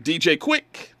today. DJ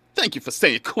Quick. Thank you for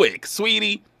saying Quick,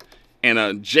 sweetie.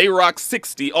 And J-Rock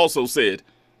 60 also said,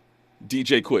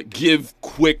 DJ Quick. Give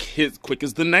Quick his. Quick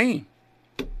is the name.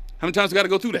 How many times we got to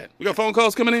go through that? We got phone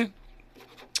calls coming in?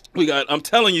 I'm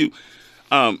telling you,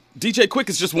 DJ Quick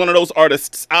is just one of those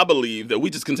artists, I believe, that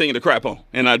we just continue to crap on.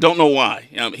 And I don't know why.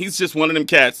 He's just one of them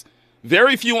cats.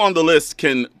 Very few on the list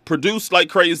can produce like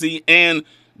crazy and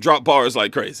drop bars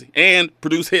like crazy and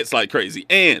produce hits like crazy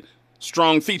and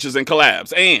strong features and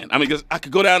collabs. And, I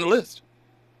could go down the list.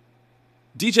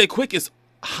 DJ Quick is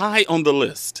high on the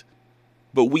list,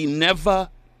 but we never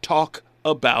talk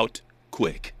about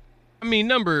Quick. I mean,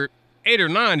 number 8 or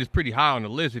 9 is pretty high on the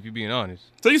list, if you're being honest.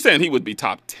 So you're saying he would be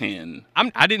top 10?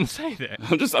 I didn't say that.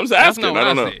 I'm just asking. I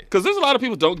don't know. Because there's a lot of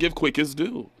people don't give Quick his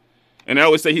due. And they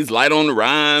always say he's light on the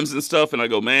rhymes and stuff. And I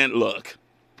go, man, look,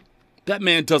 that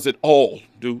man does it all,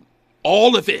 dude.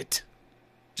 All of it.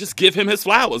 Just give him his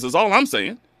flowers is all I'm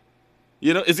saying.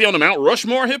 You know, is he on the Mount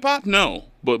Rushmore hip hop? No.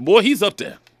 But boy, he's up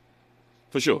there.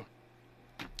 For sure.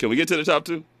 Can we get to the top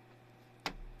 2?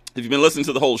 If you've been listening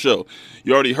to the whole show,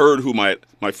 you already heard who my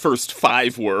first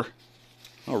 5 were.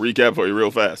 I'll recap for you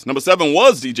real fast. Number 7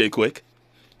 was DJ Quick.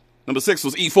 Number 6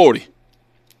 was E40.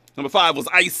 Number 5 was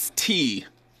Ice-T.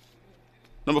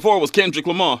 Number 4 was Kendrick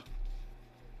Lamar.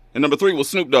 And number 3 was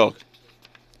Snoop Dogg.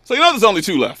 So you know there's only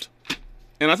 2 left.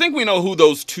 And I think we know who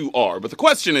those 2 are. But the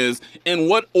question is, in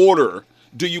what order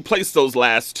do you place those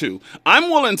last 2? I'm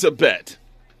willing to bet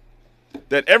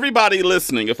that everybody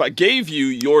listening, if I gave you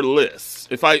your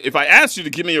list, if I asked you to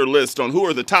give me your list on who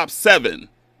are the top 7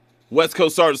 West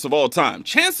Coast artists of all time,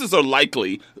 chances are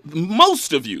likely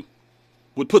most of you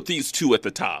would put these 2 at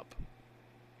the top.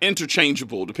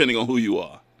 Interchangeable, depending on who you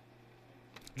are.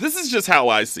 This is just how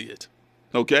I see it,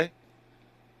 okay?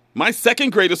 My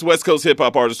second greatest West Coast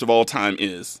hip-hop artist of all time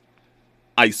is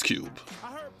Ice Cube.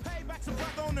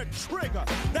 On the trigger.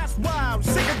 That's why I'm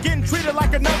sick of getting treated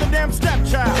like another damn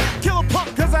stepchild. Kill a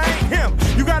punk cause I ain't him.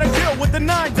 You gotta deal with the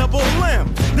 9 double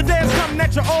limb. The day is coming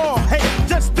that you all hate.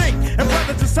 Just think, and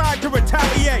brothers decide to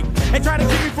retaliate and try to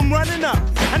keep me from running up.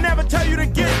 I never tell you to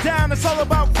get down, it's all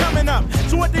about coming up.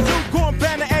 So what they do, go and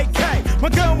ban the AK. My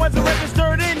gun wasn't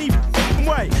registered any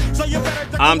way. So you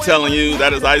better. I'm telling you,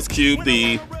 that is Ice Cube,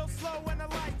 the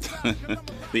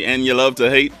and you love to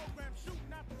hate.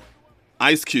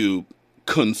 Ice Cube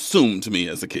consumed me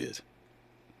as a kid.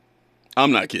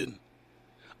 I'm not kidding.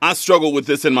 I struggle with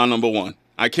this in my number 1.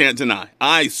 I can't deny.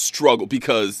 I struggle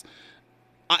because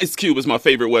Ice Cube is my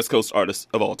favorite West Coast artist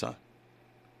of all time.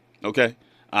 Okay?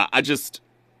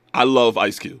 I love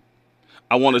Ice Cube.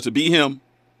 I wanted to be him.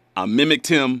 I mimicked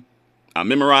him. I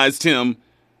memorized him.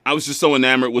 I was just so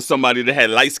enamored with somebody that had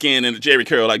light skin and a Jerry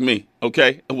curl like me.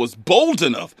 Okay? I was bold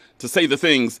enough to say the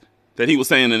things that he was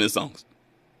saying in his songs.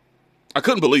 I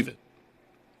couldn't believe it.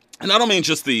 And I don't mean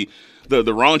just the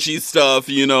raunchy stuff,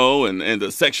 you know, and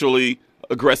the sexually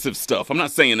aggressive stuff. I'm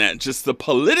not saying that. Just the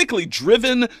politically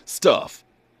driven stuff.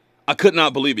 I could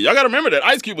not believe it. Y'all got to remember that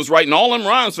Ice Cube was writing all them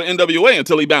rhymes for NWA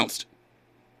until he bounced.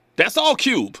 That's all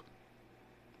Cube.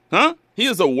 Huh? He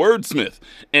is a wordsmith.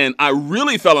 And I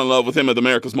really fell in love with him at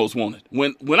America's Most Wanted.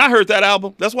 When I heard that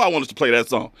album, that's why I wanted to play that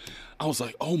song. I was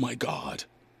like, oh my God.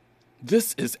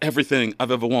 This is everything I've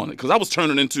ever wanted. Because I was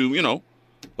turning into, you know,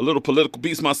 a little political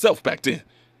beast myself back then.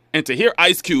 And to hear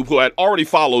Ice Cube, who I had already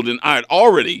followed and I had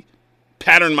already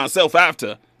patterned myself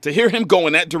after, to hear him go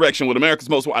in that direction with America's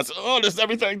Most Wanted, I said, oh, this is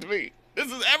everything to me.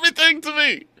 This is everything to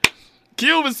me.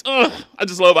 Cube is, I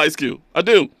just love Ice Cube. I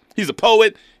do. He's a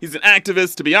poet. He's an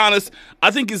activist. To be honest, I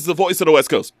think he's the voice of the West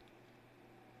Coast.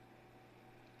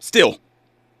 Still.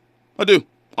 I do.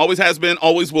 Always has been,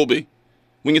 always will be.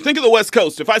 When you think of the West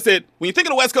Coast, if I said, when you think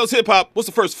of the West Coast hip-hop, what's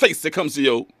the first face that comes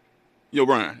to your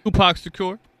brain? Tupac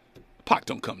Shakur. Pac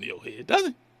don't come to your head, does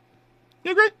it?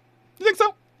 You agree? You think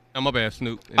so? I'm my bad,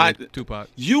 Snoop. And Tupac.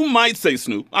 You might say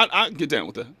Snoop. I get down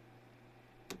with that.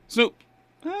 Snoop,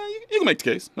 you can make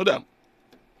the case, no doubt.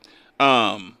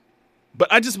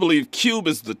 But I just believe Cube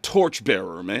is the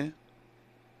torchbearer, man.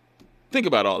 Think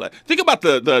about all that. Think about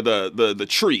the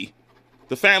tree,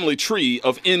 the family tree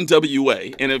of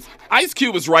NWA. And if Ice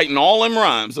Cube is writing all them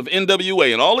rhymes of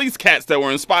NWA and all these cats that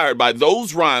were inspired by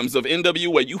those rhymes of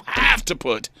NWA, you have to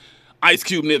put Ice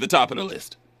Cube near the top of the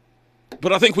list.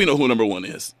 But I think we know who number 1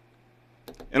 is.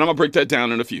 And I'm going to break that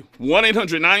down in a few.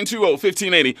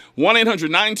 1-800-920-1580.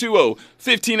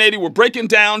 1-800-920-1580. We're breaking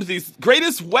down these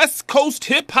greatest West Coast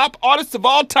hip-hop artists of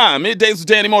all time. Middays with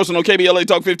Danny Morrison on KBLA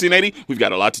Talk 1580. We've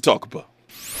got a lot to talk about.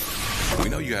 We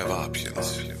know you have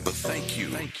options, but thank you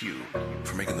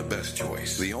for making the best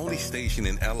choice. The only station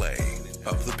in LA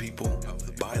of the people,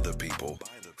 by the people,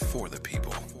 for the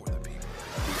people. We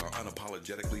are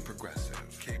unapologetically progressive.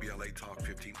 KBLA Talk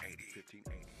 1580.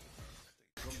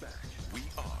 Come back. We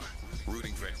are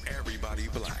rooting for everybody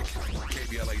black.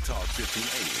 KBLA Talk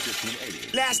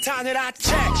 1580. Last time that I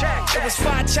checked, it was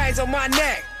 5 chains on my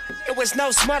neck. It was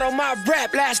no smut on my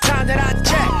rep. Last time that I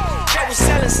checked, I was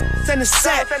selling in the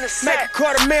set. Make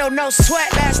 $250,000, no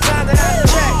sweat. Last time that I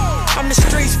checked, I'm the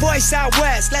streets voice out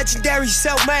west. Legendary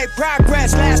self-made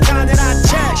progress. Last time that I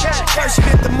checked, first you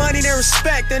get the money, then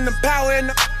respect, then the power and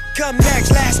the come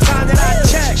next. Last time that I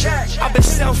checked, I've been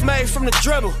self-made from the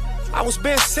dribble. I was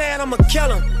been saying I'm a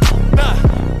killer.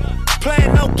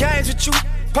 Playing no games with you.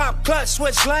 Pop clutch,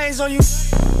 switch lanes on you.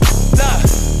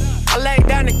 I laid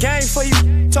down the game for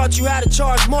you. Taught you how to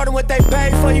charge more than what they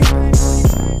paid for you.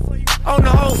 Own the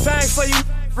whole thing for you.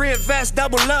 Reinvest,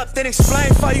 double up, then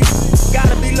explain for you.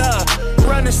 Gotta be love.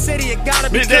 Run the city, it gotta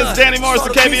be This is Danny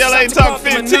Morrison, KBLA Talk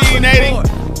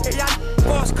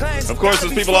 1580. Of course,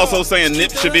 there's people also saying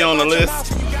Nip should be on the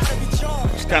list.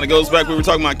 Kind of goes back, we were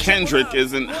talking about Kendrick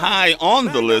isn't high on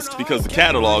the list because of the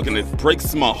catalog, and it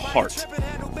breaks my heart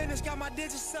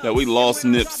that we lost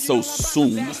Nip so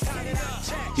soon.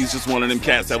 He's just one of them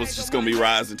cats that was just going to be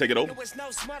rise and take it over.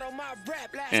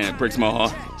 And it breaks my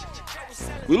heart.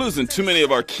 We're losing too many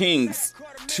of our kings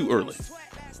too early.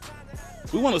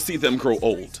 We want to see them grow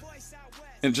old.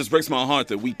 And it just breaks my heart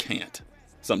that we can't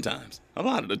sometimes. A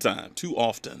lot of the time. Too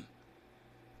often.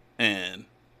 And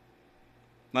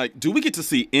like, do we get to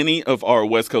see any of our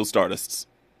West Coast artists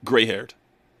gray-haired?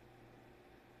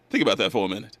 Think about that for a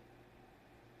minute.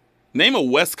 Name a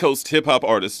West Coast hip-hop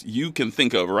artist you can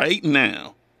think of right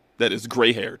now that is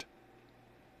gray-haired.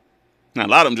 Now, a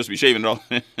lot of them just be shaving it off.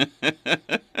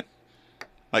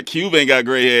 Like, Cube ain't got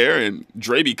gray hair, and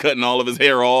Dre be cutting all of his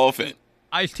hair off. And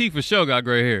Ice-T for sure got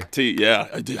gray hair. T, yeah.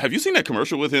 Have you seen that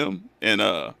commercial with him? And,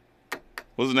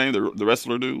 what's his name? The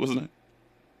wrestler dude? What's his name?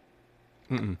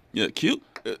 Mm-mm. Yeah, Cube.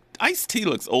 Ice-T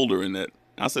looks older in that.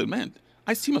 I said, man,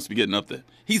 Ice-T must be getting up there.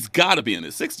 He's got to be in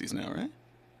his 60s now, right?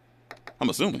 I'm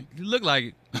assuming. You look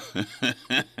like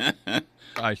it.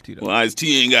 Ice-T, though. Well,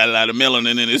 Ice-T ain't got a lot of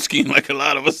melanin in his skin like a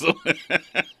lot of us.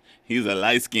 He's a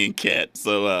light-skinned cat,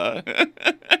 so...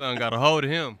 Son got a hold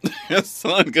of him.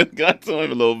 Son got to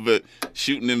him a little bit,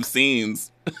 shooting them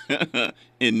scenes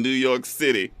in New York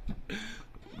City.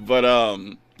 But,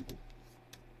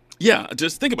 yeah,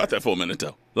 just think about that for a minute,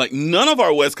 though. Like, none of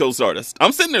our West Coast artists,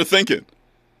 I'm sitting there thinking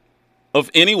of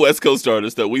any West Coast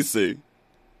artist that we see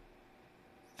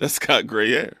that's got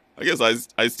gray hair. I guess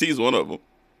Ice-T is one of them.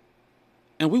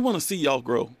 And we want to see y'all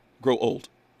grow old.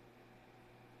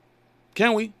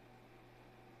 Can we?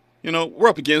 You know, we're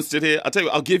up against it here. I'll tell you,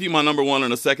 I'll give you my number one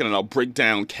in a second, and I'll break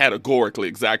down categorically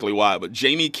exactly why. But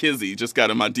Jamie Kizzy just got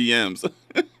in my DMs.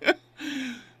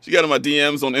 She got in my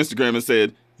DMs on Instagram and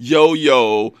said,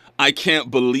 yo, I can't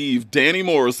believe Danny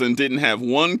Morrison didn't have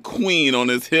one queen on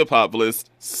his hip-hop list.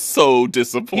 So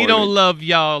disappointing. He don't love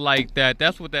y'all like that.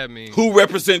 That's what that means. Who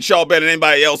represents y'all better than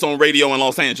anybody else on radio in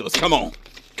Los Angeles? Come on.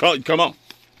 Come on.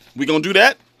 We gonna do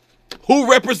that?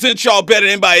 Who represents y'all better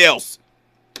than anybody else?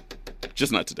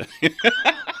 Just not today.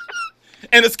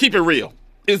 And let's keep it real.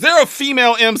 Is there a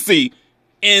female MC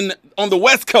on the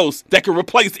West Coast that could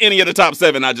replace any of the top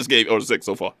 7 I just gave, or 6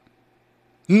 so far?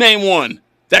 Name one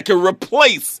that could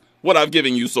replace what I've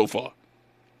given you so far.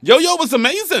 Yo-Yo was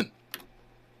amazing.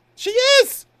 She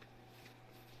is.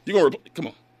 You gonna come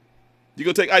on? You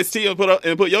gonna take Ice-T and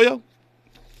put Yo-Yo?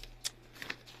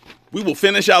 We will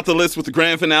finish out the list with the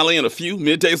grand finale in a few.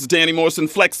 Middays with Danny Morrison,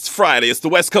 Flex Friday. It's the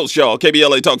West Coast, y'all.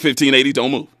 KBLA Talk 1580.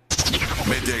 Don't move.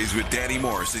 Middays with Danny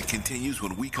Morrison continues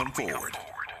when we come forward.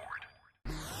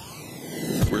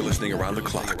 We're listening around the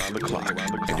clock,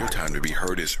 and your time to be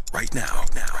heard is right now.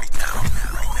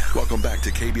 Welcome back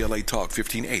to KBLA Talk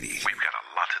 1580. We've got a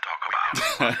lot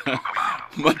to talk about.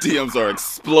 My DMs are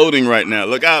exploding right now.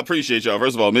 Look, I appreciate y'all.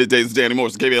 First of all, Middays with Danny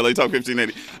Morrison, KBLA Talk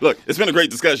 1580. Look, it's been a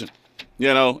great discussion.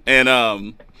 You know, and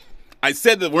I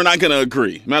said that we're not going to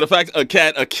agree. Matter of fact, a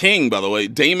king, by the way,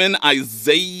 Damon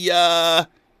Isaiah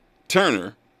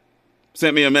Turner,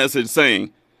 sent me a message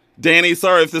saying, Danny,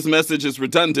 sorry if this message is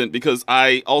redundant because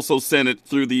I also sent it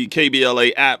through the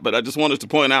KBLA app, but I just wanted to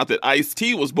point out that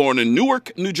Ice-T was born in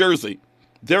Newark, New Jersey.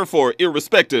 Therefore,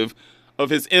 irrespective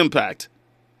of his impact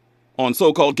on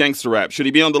so-called gangster rap. Should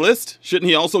he be on the list? Shouldn't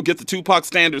he also get the Tupac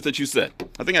standards that you said?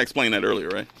 I think I explained that earlier,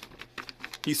 right?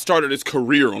 He started his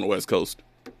career on the West Coast.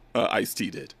 Ice-T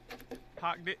did.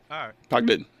 Pac did? All right. Pac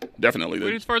did. Definitely did.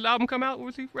 When his first album come out, what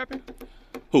was he repping?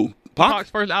 Who? Pac? Pac's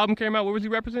first album came out, what was he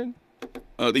representing?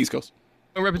 The East Coast.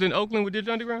 Representing Oakland with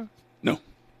Digital Underground? No.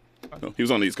 No, he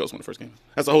was on the East Coast when it first came out.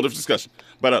 That's a whole different discussion.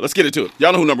 But let's get into it.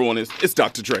 Y'all know who number one is. It's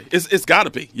Dr. Dre. It's got to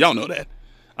be. Y'all know that.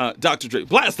 Dr. Dre.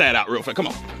 Blast that out real fast. Come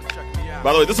on.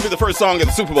 By the way, this will be the first song at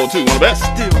the Super Bowl, too. One of the best.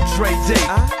 Still Dre Day.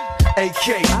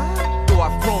 AK. Though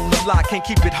I've grown a lot, can't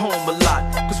keep it home a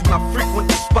lot. Cause when I frequent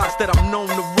the spots that I'm known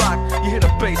to rock, you hear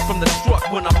the bass from the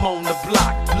truck when I'm on the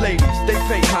block. Ladies, they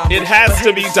pay homage. It has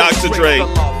to be Dr. Dre.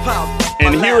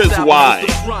 And here is why.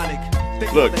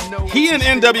 Look, he and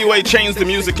NWA changed the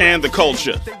music and the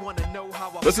culture.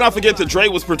 Let's not forget that Dre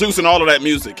was producing all of that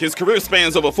music. His career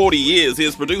spans over 40 years. He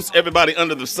has produced everybody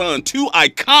under the sun. 2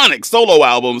 iconic solo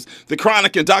albums, The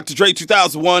Chronic and Dr. Dre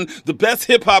 2001, the best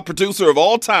hip-hop producer of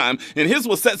all time. And here's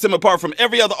what sets him apart from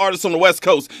every other artist on the West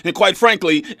Coast, and quite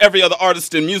frankly, every other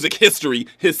artist in music history.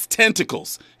 His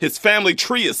tentacles. His family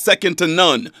tree is second to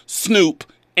none. Snoop,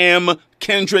 M,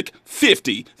 Kendrick,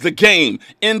 50, The Game,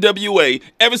 NWA,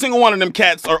 every single one of them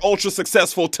cats are ultra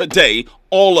successful today,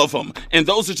 all of them. And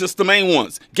those are just the main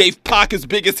ones. Gave Pac his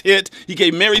biggest hit. He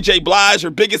gave Mary J. Blige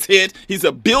her biggest hit. He's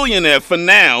a billionaire for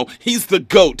now. He's the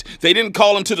GOAT. They didn't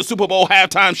call him to the Super Bowl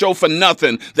halftime show for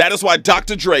nothing. That is why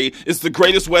Dr. Dre is the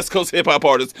greatest West Coast hip-hop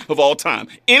artist of all time.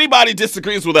 Anybody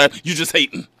disagrees with that, you just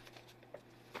hating.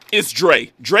 It's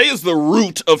Dre. Dre is the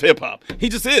root of hip-hop. He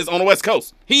just is on the West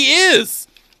Coast. He is.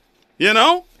 You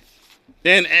know?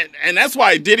 And that's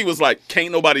why Diddy was like,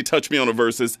 can't nobody touch me on the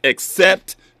verses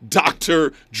except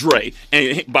Dr. Dre.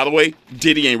 And by the way,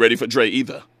 Diddy ain't ready for Dre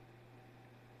either.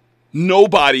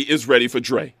 Nobody is ready for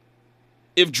Dre.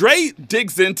 If Dre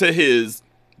digs into his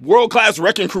world-class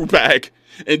Wrecking Crew bag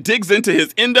and digs into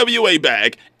his NWA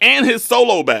bag and his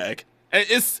solo bag,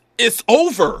 it's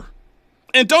over.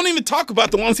 And don't even talk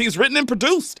about the ones he's written and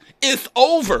produced. It's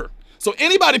over. So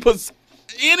anybody puts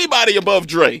anybody above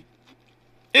Dre,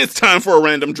 it's time for a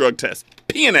random drug test.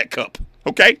 Pee in that cup,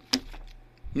 okay?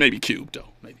 Maybe Cube, though.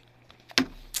 Maybe.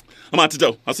 I'm out to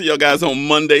dough. I'll see y'all guys on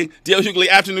Monday. DL Hughley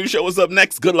Afternoon Show is up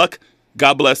next. Good luck.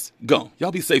 God bless. Go.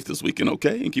 Y'all be safe this weekend,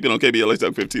 okay? And keep it on KBLA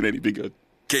 1580. Be good.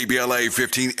 KBLA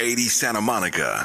 1580 Santa Monica.